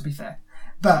gore off, to be fair.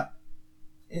 But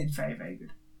it's very, very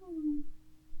good.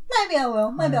 Maybe I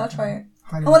will. Maybe I'll try it.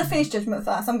 I want to finish Judgement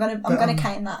first. I'm gonna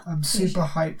cane that. I'm super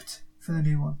hyped for the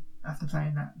new one after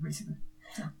playing that recently.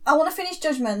 So. I want to finish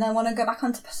Judgement, then I want to go back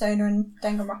onto Persona and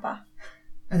Danganronpa.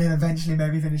 And then eventually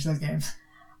maybe finish those games.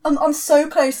 I'm so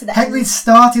close to the end. Henry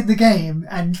started the game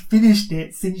and finished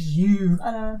it since you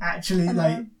actually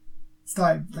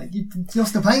started. Like you're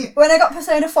still playing it. When I got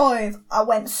Persona 5, I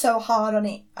went so hard on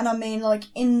it, and I mean like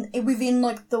within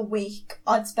like the week,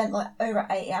 I'd spent like over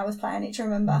 80 hours playing it. Do you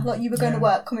remember? Like you were going to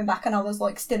work, coming back, and I was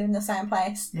like still in the same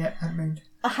place. Yeah,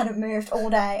 I hadn't moved all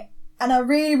day. And I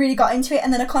really, really got into it,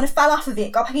 and then I kind of fell off of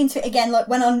it, got back into it again, like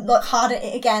went on like hard at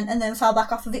it again, and then fell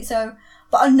back off of it. So,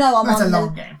 but I know I'm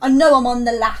on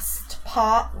the last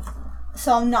part,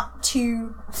 so I'm not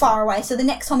too far away. So the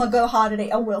next time I go hard at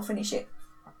it, I will finish it.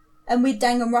 And with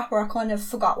Danganronpa, I kind of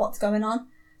forgot what's going on,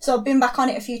 so I've been back on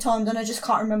it a few times, and I just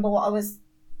can't remember what I was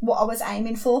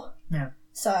aiming for. Yeah.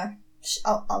 So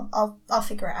I'll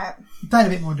figure it out. You played a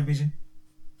bit more Division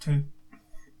 2.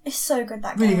 It's so good,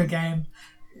 that game. Really good game.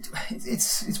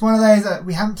 It's one of those that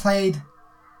we haven't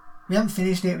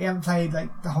finished it. We haven't played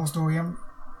like the whole story.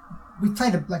 We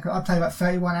played I played about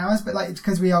 31 hours, but like it's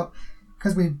because we want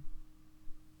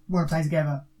to play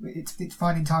together. It's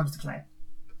finding times to play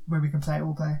where we can play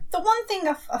all play. The one thing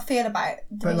I feel about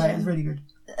Division, but like it's really good,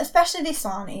 especially this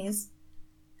one, is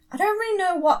I don't really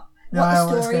know what the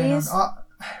story is.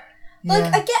 Like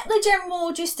I get the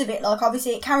general gist of it. Like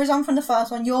obviously it carries on from the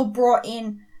first one. You're brought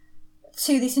in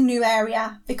to this new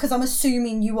area because I'm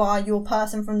assuming you are your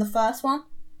person from the first one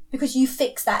because you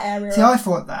fixed that area. See, I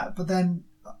thought that, but then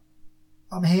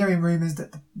I'm hearing rumours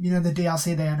that the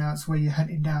DLC they announced where you're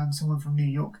hunting down someone from New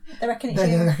York. They reckon it's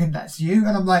you. They reckon that's you,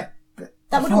 and I'm like,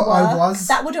 that wouldn't work.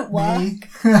 That wouldn't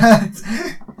work.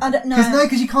 I don't know.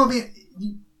 Because you can't be.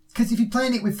 Because if you're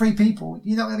playing it with 3 people,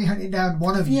 you're not going to be hunting down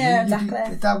one of you. Yeah,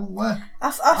 exactly. That won't work.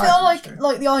 I feel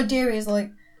like the idea is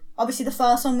like obviously the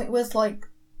first one was like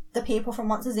the people from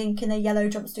Monsters Inc. in their yellow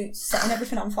jumpsuits setting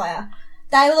everything on fire.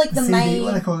 They were like the main.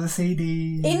 What are they called? The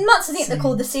CD. In Monsters Inc. they're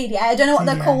called the CDA. I don't know what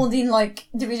they're called in like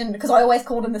Division because I always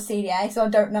called them the CDA, so I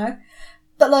don't know.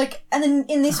 But like, and then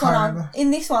in this one,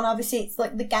 obviously it's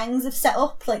like the gangs have set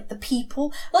up like the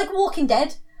people, like Walking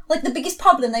Dead. Like the biggest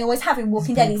problem they always have in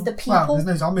Walking Dead is the people. Well, there's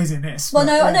no zombies in this. Well,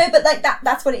 I know, but like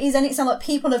that's what it is, and it's not like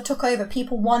people have took over.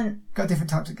 People want got different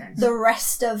types of gangs. The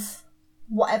rest of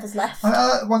whatever's left.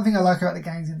 One thing I like about the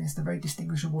gangs in this, they're very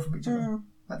distinguishable from each other.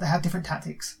 Like they have different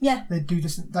tactics. Yeah. They do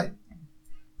just like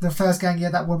the first gang. You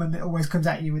have that woman that always comes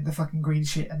at you with the fucking green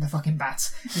shit and the fucking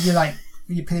bats, and you're like,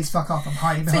 you please fuck off, I'm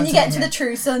hiding behind. So when you get to the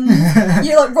True Sons,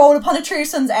 you like roll upon a True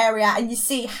Sons area and you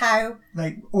see how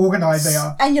like organised they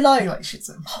are, and you're like shit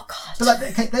son. Oh god. But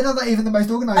like they're not even the most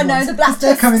organised. I know ones. the black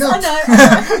they're coming up. I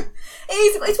know.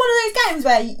 It's one of those games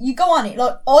where you go on it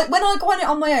like when I go on it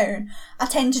on my own, I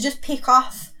tend to just pick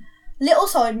off little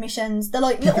side missions. They're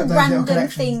like little random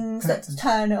things that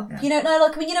turn up. Yeah. You don't know,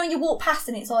 like when you walk past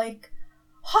and it's like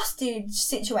hostage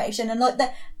situation, and like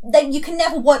then you can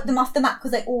never wipe them off the map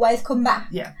because they always come back.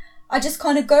 Yeah. I just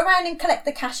kind of go around and collect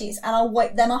the caches and I'll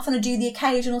wipe them off and I do the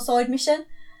occasional side mission.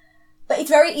 But it's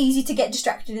very easy to get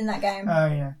distracted in that game. Oh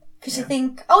yeah. Because you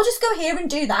think, I'll just go here and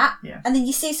do that. Yeah. And then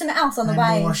you see something else on the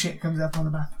way. way. More shit comes up on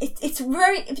the map. It's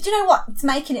very, but you know what? It's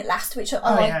making it last, which I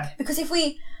like. Yeah. Because if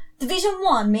Division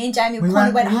 1, me and Jamie kind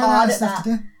of went hard at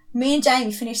that. Me and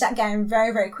Jamie finished that game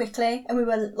very, very quickly and we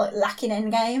were like lacking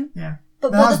end game. Yeah.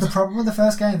 But that was the problem with the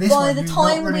first game. This one, you're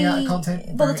not running out of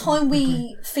content. By the time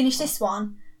we finish this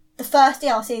one, the first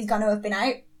DLC is going to have been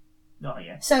out. Oh,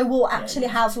 yeah. So we'll actually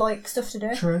have, like, stuff to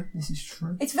do. True. This is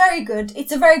true. It's very good.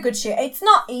 It's a very good shoot. It's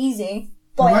not easy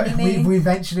by any means. We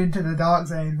ventured into the dark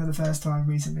zone for the first time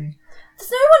recently.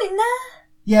 There's no one in there.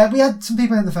 Yeah, we had some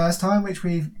people in the first time, which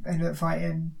we ended up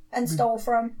fighting. And stole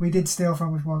from. We did steal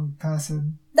from with one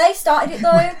person. They started it,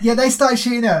 though. Yeah, they started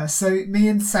shooting us. So me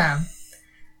and Sam,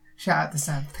 shout out to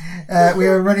Sam, we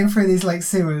were running through these, like,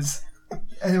 sewers.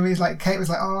 And then Kate was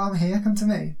like, "Oh, I'm here, come to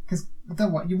me." Because, I don't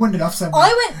know what, you wandered off somewhere.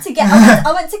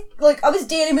 I was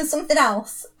dealing with something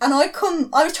else. And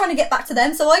I was trying to get back to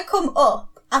them. So I come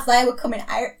up as they were coming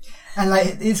out. And,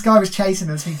 like, this guy was chasing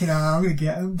us, thinking, "Oh, I'm going to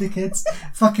get him, dickheads."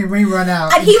 Fucking we run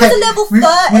out. And he was a level 30.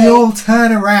 We all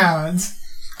turn around.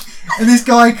 And this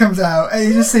guy comes out and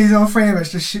he just sees all three of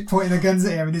us just pointing their guns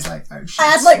at him and he's like, "Oh shit." I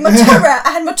had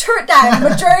my turret down and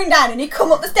my drone down, and he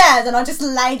come up the stairs and I just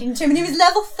laid into him, and he was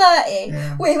level 30.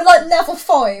 Yeah. We were like level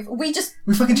 5. We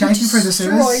fucking chased him through the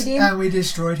sewers and we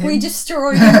destroyed him. We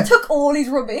took all his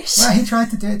rubbish. Well, he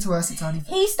tried to do it to us. It's only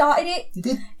he started it. He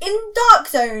did. In Dark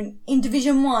Zone in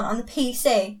Division 1 on the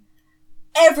PC,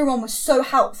 everyone was so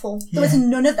helpful. There was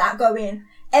none of that going.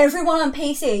 Everyone on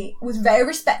PC was very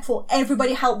respectful.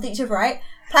 Everybody helped each other out.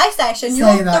 PlayStation,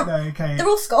 they're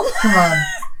all scum. Come on.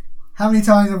 How many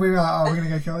times have we been like, "Oh, we're going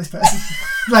to go kill this person"?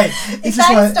 Like, it's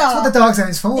it's what the Dark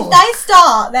Zone's for. If they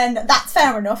start, then that's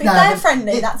fair enough. If they're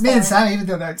friendly, that's fair. Me and Sam, even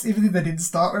if they didn't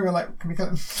start, we were like, "Can we kill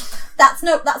them?" That's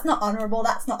not honourable.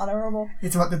 That's not honourable.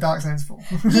 It's what the Dark Zone's for.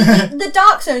 The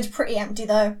Dark Zone's pretty empty,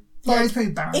 though. Like, yeah, it's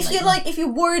pretty barren. If you're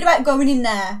worried about going in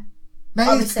there,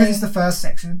 maybe it's because it's the first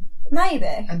section. Maybe.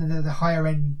 And then the higher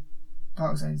end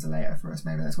Dark Zones are later for us.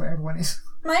 Maybe that's where everyone is.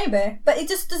 Maybe. But it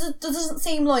just doesn't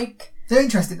seem like... They're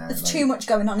interesting though. There's too much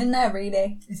going on in there,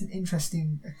 really. It's an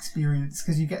interesting experience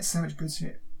because you get so much good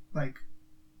shit, like,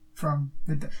 from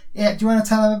the... Yeah, do you want to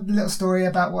tell a little story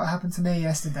about what happened to me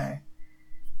yesterday?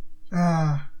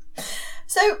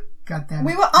 So, God damn it.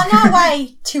 We were on our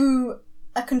way to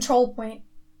a control point.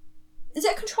 Is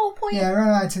it a control point? Yeah, we're on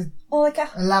our way to... Or like a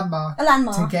landmark. A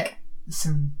landmark. To get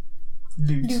some...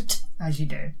 Loot, as you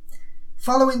do.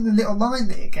 Following the little line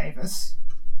that it gave us,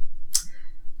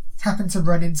 happened to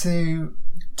run into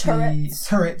the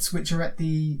turrets which are at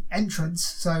the entrance.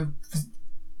 So,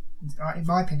 in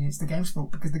my opinion, it's the game's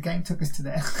fault because the game took us to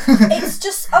there.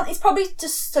 It's probably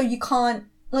just so you can't,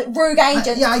 like, rogue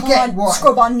agents can't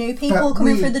scrub on new people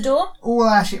coming through the door. All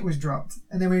our shit was dropped,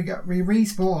 and then we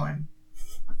respawn,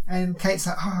 and Kate's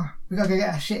like, "Oh, we gotta go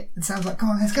get our shit," and Sam's like, "Come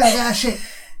on, let's go get our shit."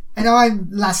 And I'm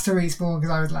last to respawn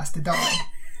because I was last to die.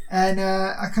 And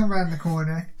I come around the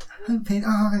corner, hoping,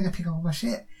 I'm going to go pick up all my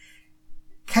shit.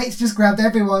 Kate's just grabbed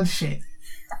everyone's shit.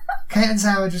 Kate and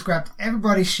Sam just grabbed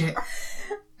everybody's shit.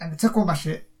 And they took all my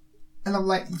shit. And I'm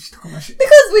like, "You just took all my shit."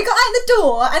 Because we got out the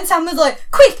door and Sam was like,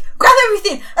 "Quick, grab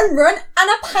everything and run." And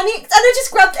I panicked and I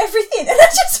just grabbed everything. And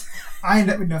I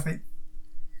ended up with nothing.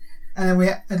 And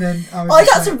then I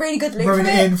got some really good loot from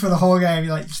it in for the whole game.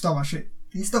 You're like, "You stole my shit.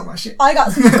 You stole my shit." I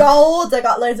got some golds. I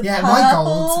got loads of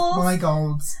purples. My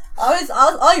golds.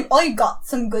 I got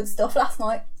some good stuff last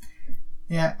night.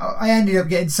 Yeah, I ended up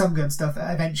getting some good stuff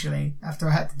eventually after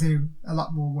I had to do a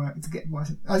lot more work to get more.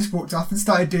 I just walked off and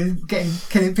started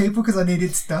killing people because I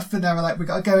needed stuff, and they were like, "We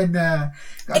got to go and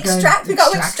extract. We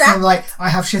got to extract." So I'm like, "I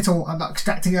have shit all. I'm not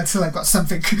extracting until I've got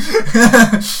something."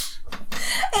 It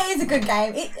is a good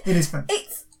game. It is fun.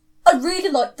 I really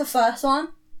liked the first one.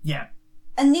 Yeah.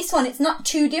 And this one, it's not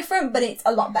too different, but it's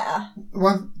a lot better.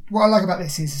 What I like about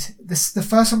this is the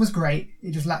first one was great.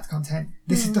 It just lacked content.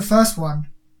 This is the first one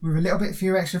with a little bit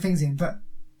fewer extra things in, but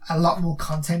a lot more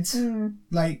content.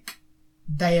 Like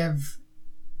this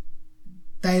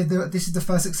is the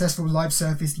first successful live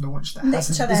service launch that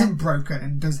isn't broken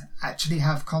and does actually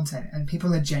have content, and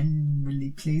people are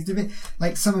genuinely pleased with it.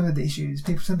 Like some of the issues,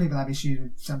 some people have issues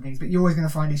with some things, but you're always going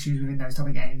to find issues within those type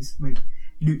of games with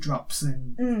loot drops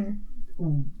and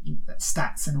all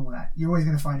stats and all that. You're always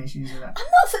going to find issues with that.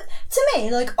 To me,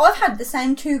 like, I've had the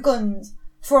same 2 guns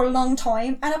for a long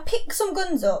time, and I pick some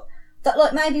guns up that,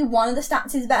 like, maybe one of the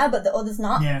stats is better but the other's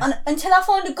not. Yeah. And until I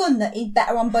find a gun that is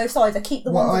better on both sides, I keep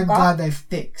the ones I've got. What I'm glad they've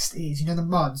fixed is, the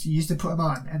mods, you used to put them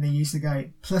on and they used to go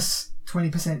plus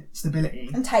 20% stability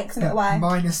and take them away,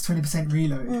 minus 20%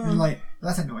 reload. And like,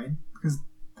 that's annoying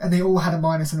and they all had a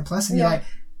minus and a plus, and you're like,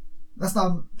 that's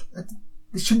not.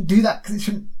 They shouldn't do that because it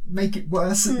shouldn't make it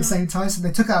worse at the same time. So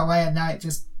they took that away, and now it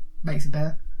just makes it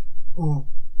better. Or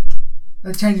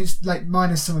they changed like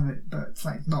minus some of it, but it's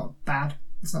like not bad.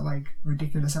 It's not like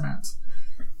ridiculous amounts.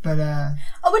 But I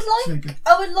would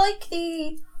like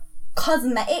the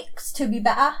cosmetics to be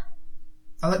better.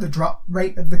 I like the drop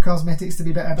rate of the cosmetics to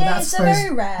be better, but that's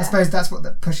very rare. I suppose that's what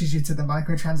that pushes you to the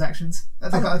microtransactions.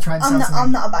 They've got to try and sell something.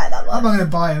 I'm not about that. I'm not going to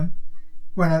buy them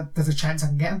when there's a chance I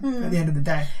can get them at the end of the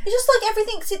day. It's just like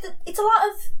everything. It's a lot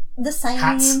of the same.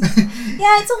 Hats.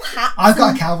 Yeah, it's all hats. I've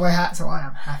got a cowboy hat, so I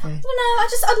am happy. I don't know.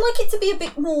 I'd like it to be a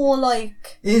bit more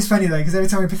like. It is funny though, because every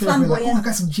time we pick it up, we're like, "Oh, I've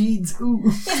got some jeans."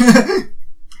 Ooh. Yeah.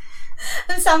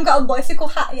 And Sam got a bicycle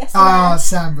hat yesterday. Oh,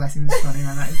 Sam, bless him, is funny,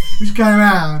 man. He's going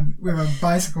around with a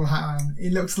bicycle hat on.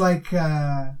 He looks like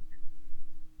the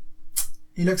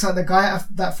guy out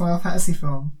of that Final Fantasy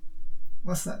film.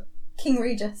 What's that? King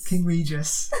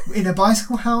Regis in a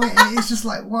bicycle helmet. And it's just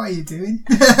like, what are you doing?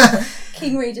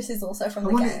 King Regis is also from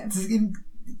the game.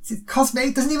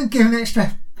 Cosmic doesn't even give him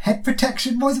extra head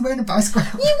protection. Why is he wearing a bicycle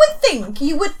helmet?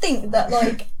 You would think that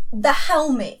like the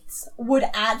helmets would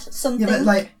add something. Yeah, but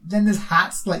like then there's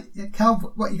hats. Like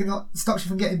what you cannot stops you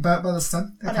from getting burnt by the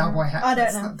sun. A cowboy hat. I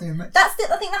don't know. Not doing much. I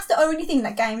think that's the only thing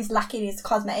that game is lacking is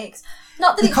cosmetics.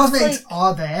 Not that the cosmetics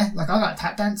are there. Like I got a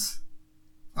tap dance.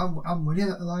 I'm winning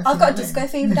at the life. I've got a disco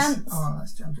fever dance. Oh,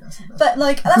 that's jealous. But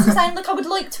like that's what I'm saying. Like I would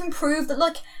like to improve that.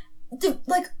 Like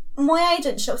my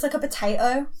agent looks like a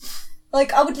potato.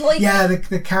 Like I would like. Yeah,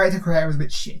 the character creator was a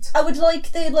bit shit. I would like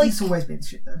He's always been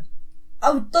shit though. I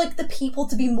would like the people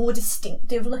to be more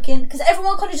distinctive looking because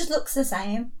everyone kind of just looks the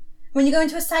same. When you go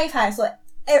into a safe house, like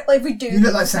every dude. You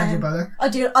look like Sandra Bullock. I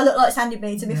do. I look like Sandy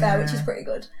B, to be fair, which is pretty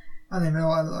good. I don't know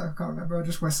what I look like. I can't remember. I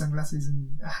just wear sunglasses and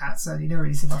a hat, so you never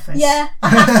really see my face. Yeah, I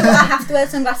have to wear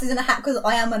sunglasses and a hat because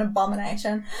I am an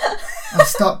abomination. I've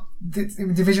stopped.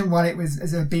 In Division 1 it was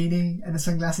as a beanie and the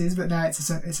sunglasses, but now it's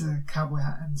a cowboy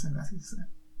hat and sunglasses. So.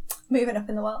 Moving up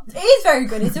in the world. It is very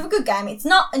good. It's a good game. It's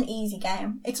not an easy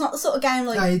game. It's not the sort of game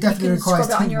like you definitely can scrub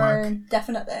it on your teamwork. own.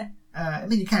 Definitely. I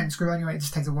mean, you can screw it on your own. It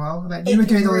just takes a while. Like, you were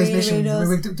doing all those missions. Really we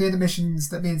were doing the missions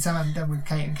that me and Sam had done with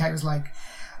Kate, and Kate was like,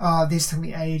 "Oh, this took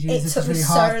me ages. This was really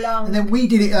hard." So long. And then we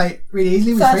did it like really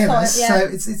easily with three of us. Yeah. So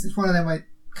it's one of them where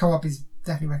co-op is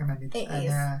definitely recommended. It and,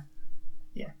 is.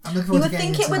 Yeah, I'm looking forward to getting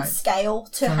You would think it would scale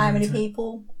to how many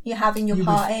people you have in your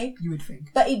party. You would think,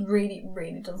 but it really,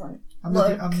 really doesn't. I'm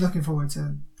looking forward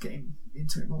to getting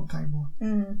into it more, playing more.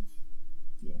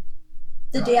 Yeah.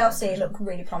 The DLC looked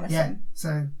really promising. Yeah,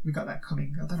 so we got that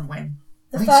coming. I don't know when.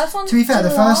 The first one. To be fair,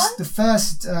 July? the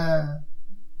first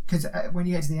because when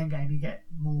you get to the end game, you get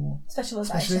more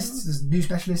specialists. There's new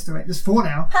specialists. There's 4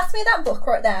 now. Pass me that book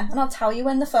right there, and I'll tell you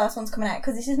when the first one's coming out.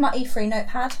 Because this is my E3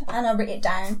 notepad, and I wrote it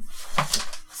down.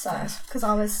 So, because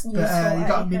I was useful. But you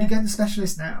got a minigun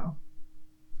specialist now,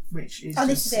 which is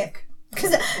this is it.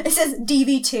 Because it says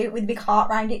DV2 with a big heart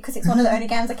around it, because it's one of the only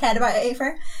games I cared about at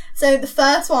E3. So the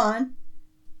first one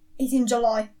is in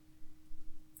July.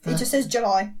 It just says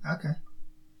July. Okay.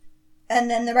 And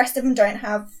then the rest of them don't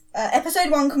have.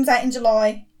 Episode 1 comes out in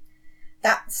July.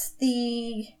 That's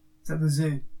the... Is that the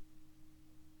zoo?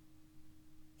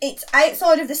 It's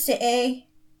outside of the city.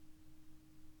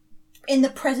 In the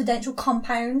presidential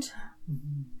compound.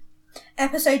 Mm-hmm.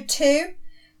 Episode 2,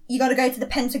 you got to go to the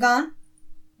Pentagon.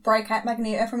 Break out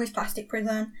Magneto from his plastic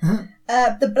prison.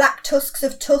 The Black Tusks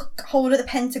have took hold of the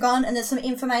Pentagon, and there's some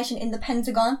information in the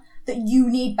Pentagon that you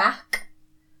need back.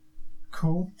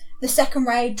 Cool. The second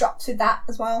raid drops with that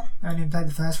as well. I only played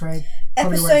the first raid.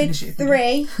 Episode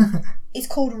 3 is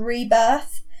called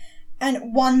Rebirth,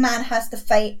 and one man has the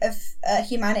fate of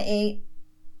humanity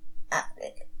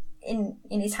in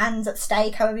his hands at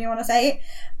stake, however you want to say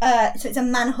it. So it's a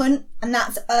manhunt, and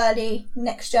that's early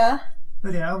next year.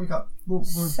 But yeah, we'll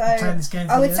so play this game.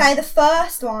 I would say the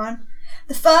first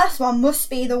one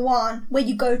must be the one where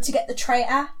you go to get the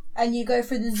traitor, and you go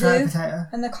through the zoo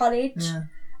and the college. Yeah.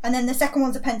 And then the second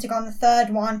one's a Pentagon. The third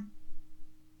one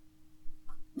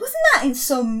wasn't that in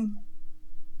some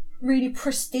really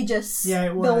prestigious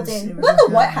building? It was Well, like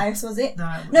the White House, was it?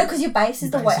 No, because your base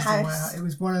is the White House. It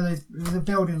was one of those. It was a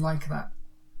building like that.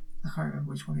 I can't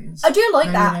remember which one it is. I do like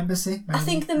maybe that. An embassy. I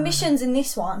think the missions in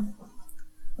this one,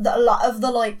 that a lot of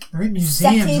the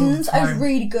settings are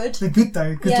really good. They're good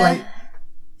though, because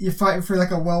you're fighting through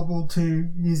like a World War II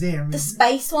museum. The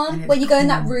space one, where you go in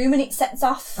that room and it sets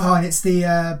off. Oh, and it's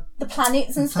the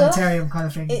planets and stuff. Planetarium kind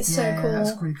of thing. It's so cool.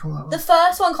 That's pretty cool. That one. The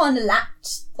first one kind of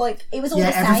lacked, it was all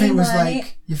the same. Everything was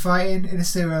like you're fighting in a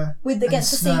sewer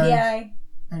against the CDA,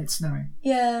 and it's snowing.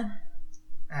 Yeah.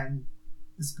 And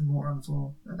there's water on the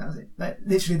floor, and that was it. Like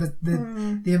literally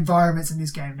the environments in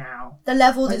this game now. The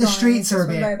level design. The streets are a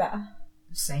bit better.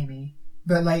 Samey,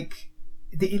 but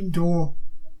the indoor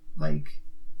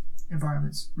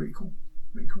environment's really cool.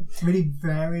 Really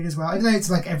varied as well. I know it's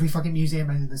like every fucking museum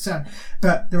under the sun,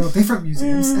 but they're all different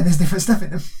museums and there's different stuff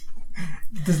in them.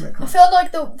 It does look cool. I feel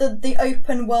like the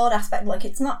open world aspect, like,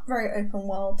 it's not very open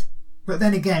world. But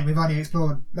then again, we've only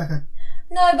explored like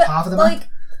half of the like map.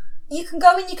 you can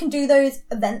go and you can do those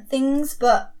event things,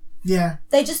 but they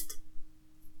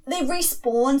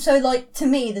respawn. So like to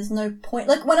me, there's no point.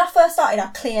 Like when I first started, I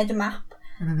cleared the map,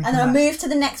 and then I moved to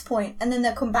the next point, and then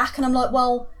they'll come back, and I'm like,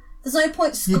 well, there's no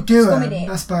point scumming it.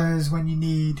 I suppose when you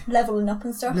need leveling up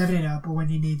and stuff, or when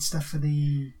you need stuff for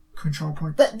the control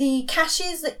point. But the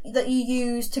caches that you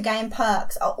use to gain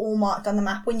perks are all marked on the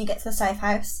map when you get to the safe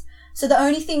house. So the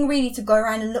only thing really to go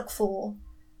around and look for...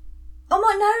 Oh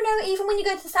my, no, even when you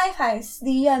go to the safe house,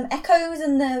 the echoes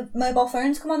and the mobile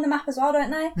phones come on the map as well,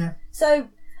 don't they? Yeah. So,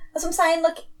 that's what I'm saying,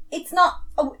 like, it's not...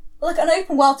 like, an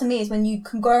open world to me is when you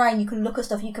can go around, you can look at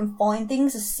stuff, you can find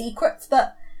things as secrets,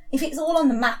 but if it's all on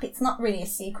the map, it's not really a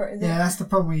secret, is it? Yeah, that's the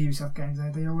problem with Ubisoft games,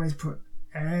 though. They always put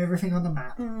everything on the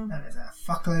map, and there's a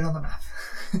fuckload on the map.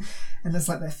 And that's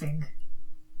like their thing.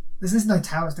 There's no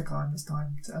towers to climb this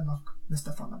time to unlock the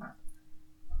stuff on the map.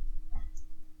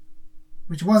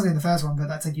 Which wasn't in the first one, but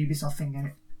that's a Ubisoft thing, in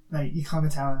it. Like, you climb a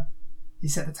tower, you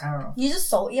set the tower off. You're just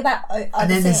salty about Odyssey.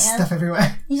 And then there's stuff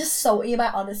everywhere. You're just salty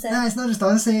about Odyssey. No, it's not just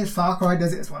Odyssey, it's Far Cry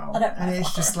does it as well. I don't know. And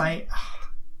it's just like,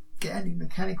 get any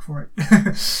mechanic for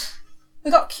it.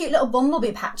 We got cute little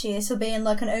Bumblebee patches for being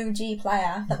like an OG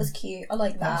player. That was cute. I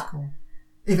like that. That was cool.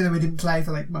 Even though we didn't play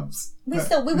for like months. We were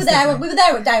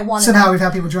there at day one. Somehow we've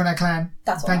had people join our clan.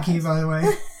 That's what Thank you, by the way,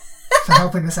 for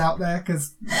helping us out there,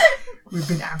 because we've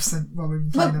been absent while we've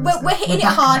been playing them. We're hitting it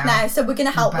hard now, so we're going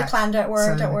to help the clan. Don't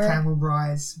worry. The clan will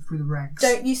rise through the ranks.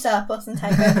 Don't usurp us and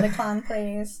take over the clan,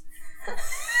 please.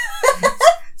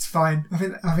 It's fine. I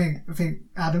think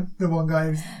Adam, the one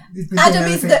guy who's been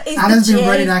Adam's been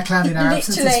running our clan in our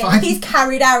absence. It's fine. He's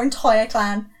carried our entire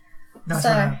clan. That's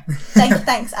so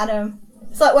thanks, Adam.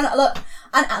 It's like when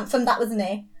an Anthem, that was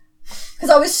me, because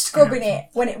I was scrubbing it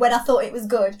when I thought it was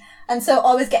good, and so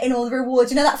I was getting all the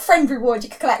rewards. You know that friend reward you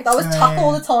could collect. I was top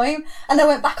all the time, and I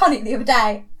went back on it the other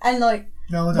day, and like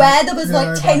where there was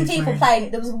like 10 people playing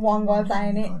it, there was one guy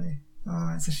playing it.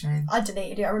 Oh, it's a shame. I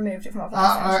deleted it. I removed it from my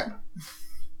PlayStation.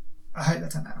 I hope they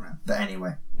turn that around. But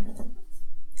anyway,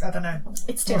 I don't know.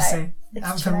 It's too late.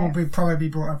 Anthem will probably be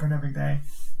brought up on every day,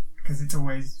 because it's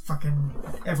always fucking...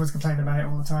 Everyone's complaining about it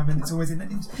all the time, and it's always in the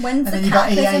news. When's and then you got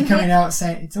EA coming out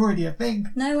saying it's already a thing.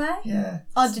 No way? Yeah.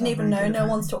 I didn't even know. No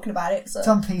one's talking about it. So. It's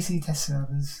on PC test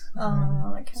servers.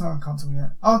 Oh, okay. It's not on console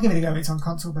yet. I'll give it a go. It's on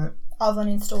console, but... I've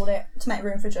uninstalled it to make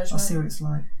room for Judgement. I'll see what it's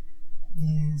like.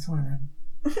 Yeah, it's one of them.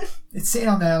 It's sitting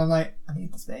on there, and I'm like, I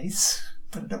need the space,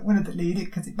 but I don't want to delete it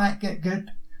because it might get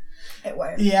good. It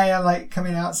won't. EA are like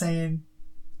coming out saying,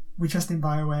 we trust in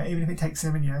BioWare, even if it takes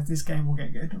 7 years, this game will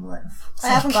get good. I'm like, I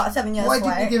haven't got 7 years. Why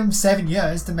didn't you give them 7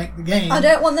 years to make the game? I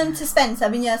don't want them to spend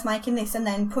 7 years making this and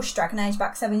then push Dragon Age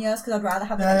back 7 years, because I'd rather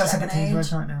have the next Dragon Age.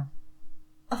 That's right now.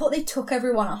 I thought they took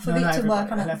everyone off of it to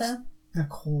work on Anthem. The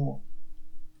core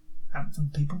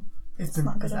Anthem people, if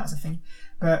that's a thing.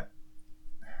 But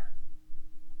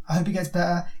I hope it gets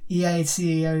better. EA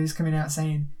CEOs coming out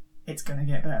saying it's going to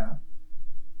get better.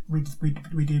 We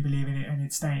do believe in it, and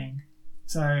it's staying.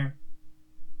 So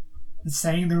it's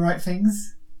saying the right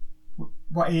things.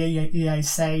 What EA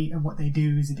say and what they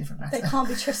do is a different matter. They can't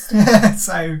be trusted.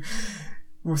 So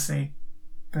we'll see.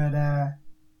 But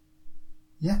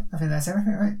yeah, I think that's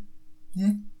everything, right?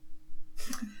 Yeah.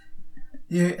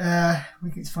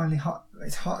 It's finally hot.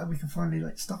 It's hot, and we can finally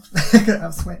stop.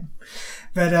 I'm sweating.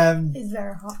 But it's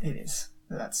very hot. It is.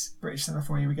 But that's British summer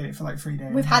for you. We get it for 3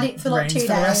 days. We've had it for 2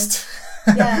 days.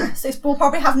 Yeah, so we'll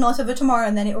probably have night over tomorrow,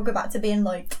 and then it will go back to being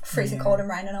freezing cold and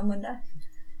raining on Monday.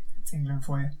 It's England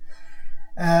for you.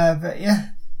 But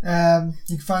yeah,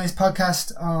 you can find this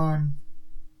podcast on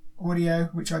audio,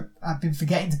 which I've been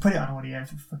forgetting to put it on audio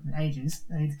for fucking ages.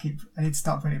 I need to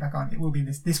start putting it back on. It will be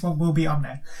this one will be on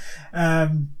there,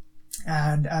 and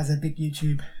as a big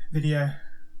YouTube video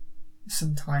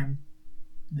sometime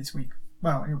this week.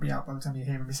 Well, it'll be out by the time you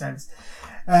hear me say this.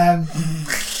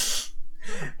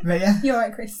 But yeah, you're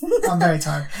right, Chris. I'm very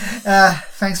tired.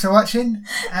 Thanks for watching,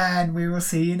 and we will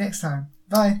see you next time.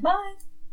 Bye. Bye.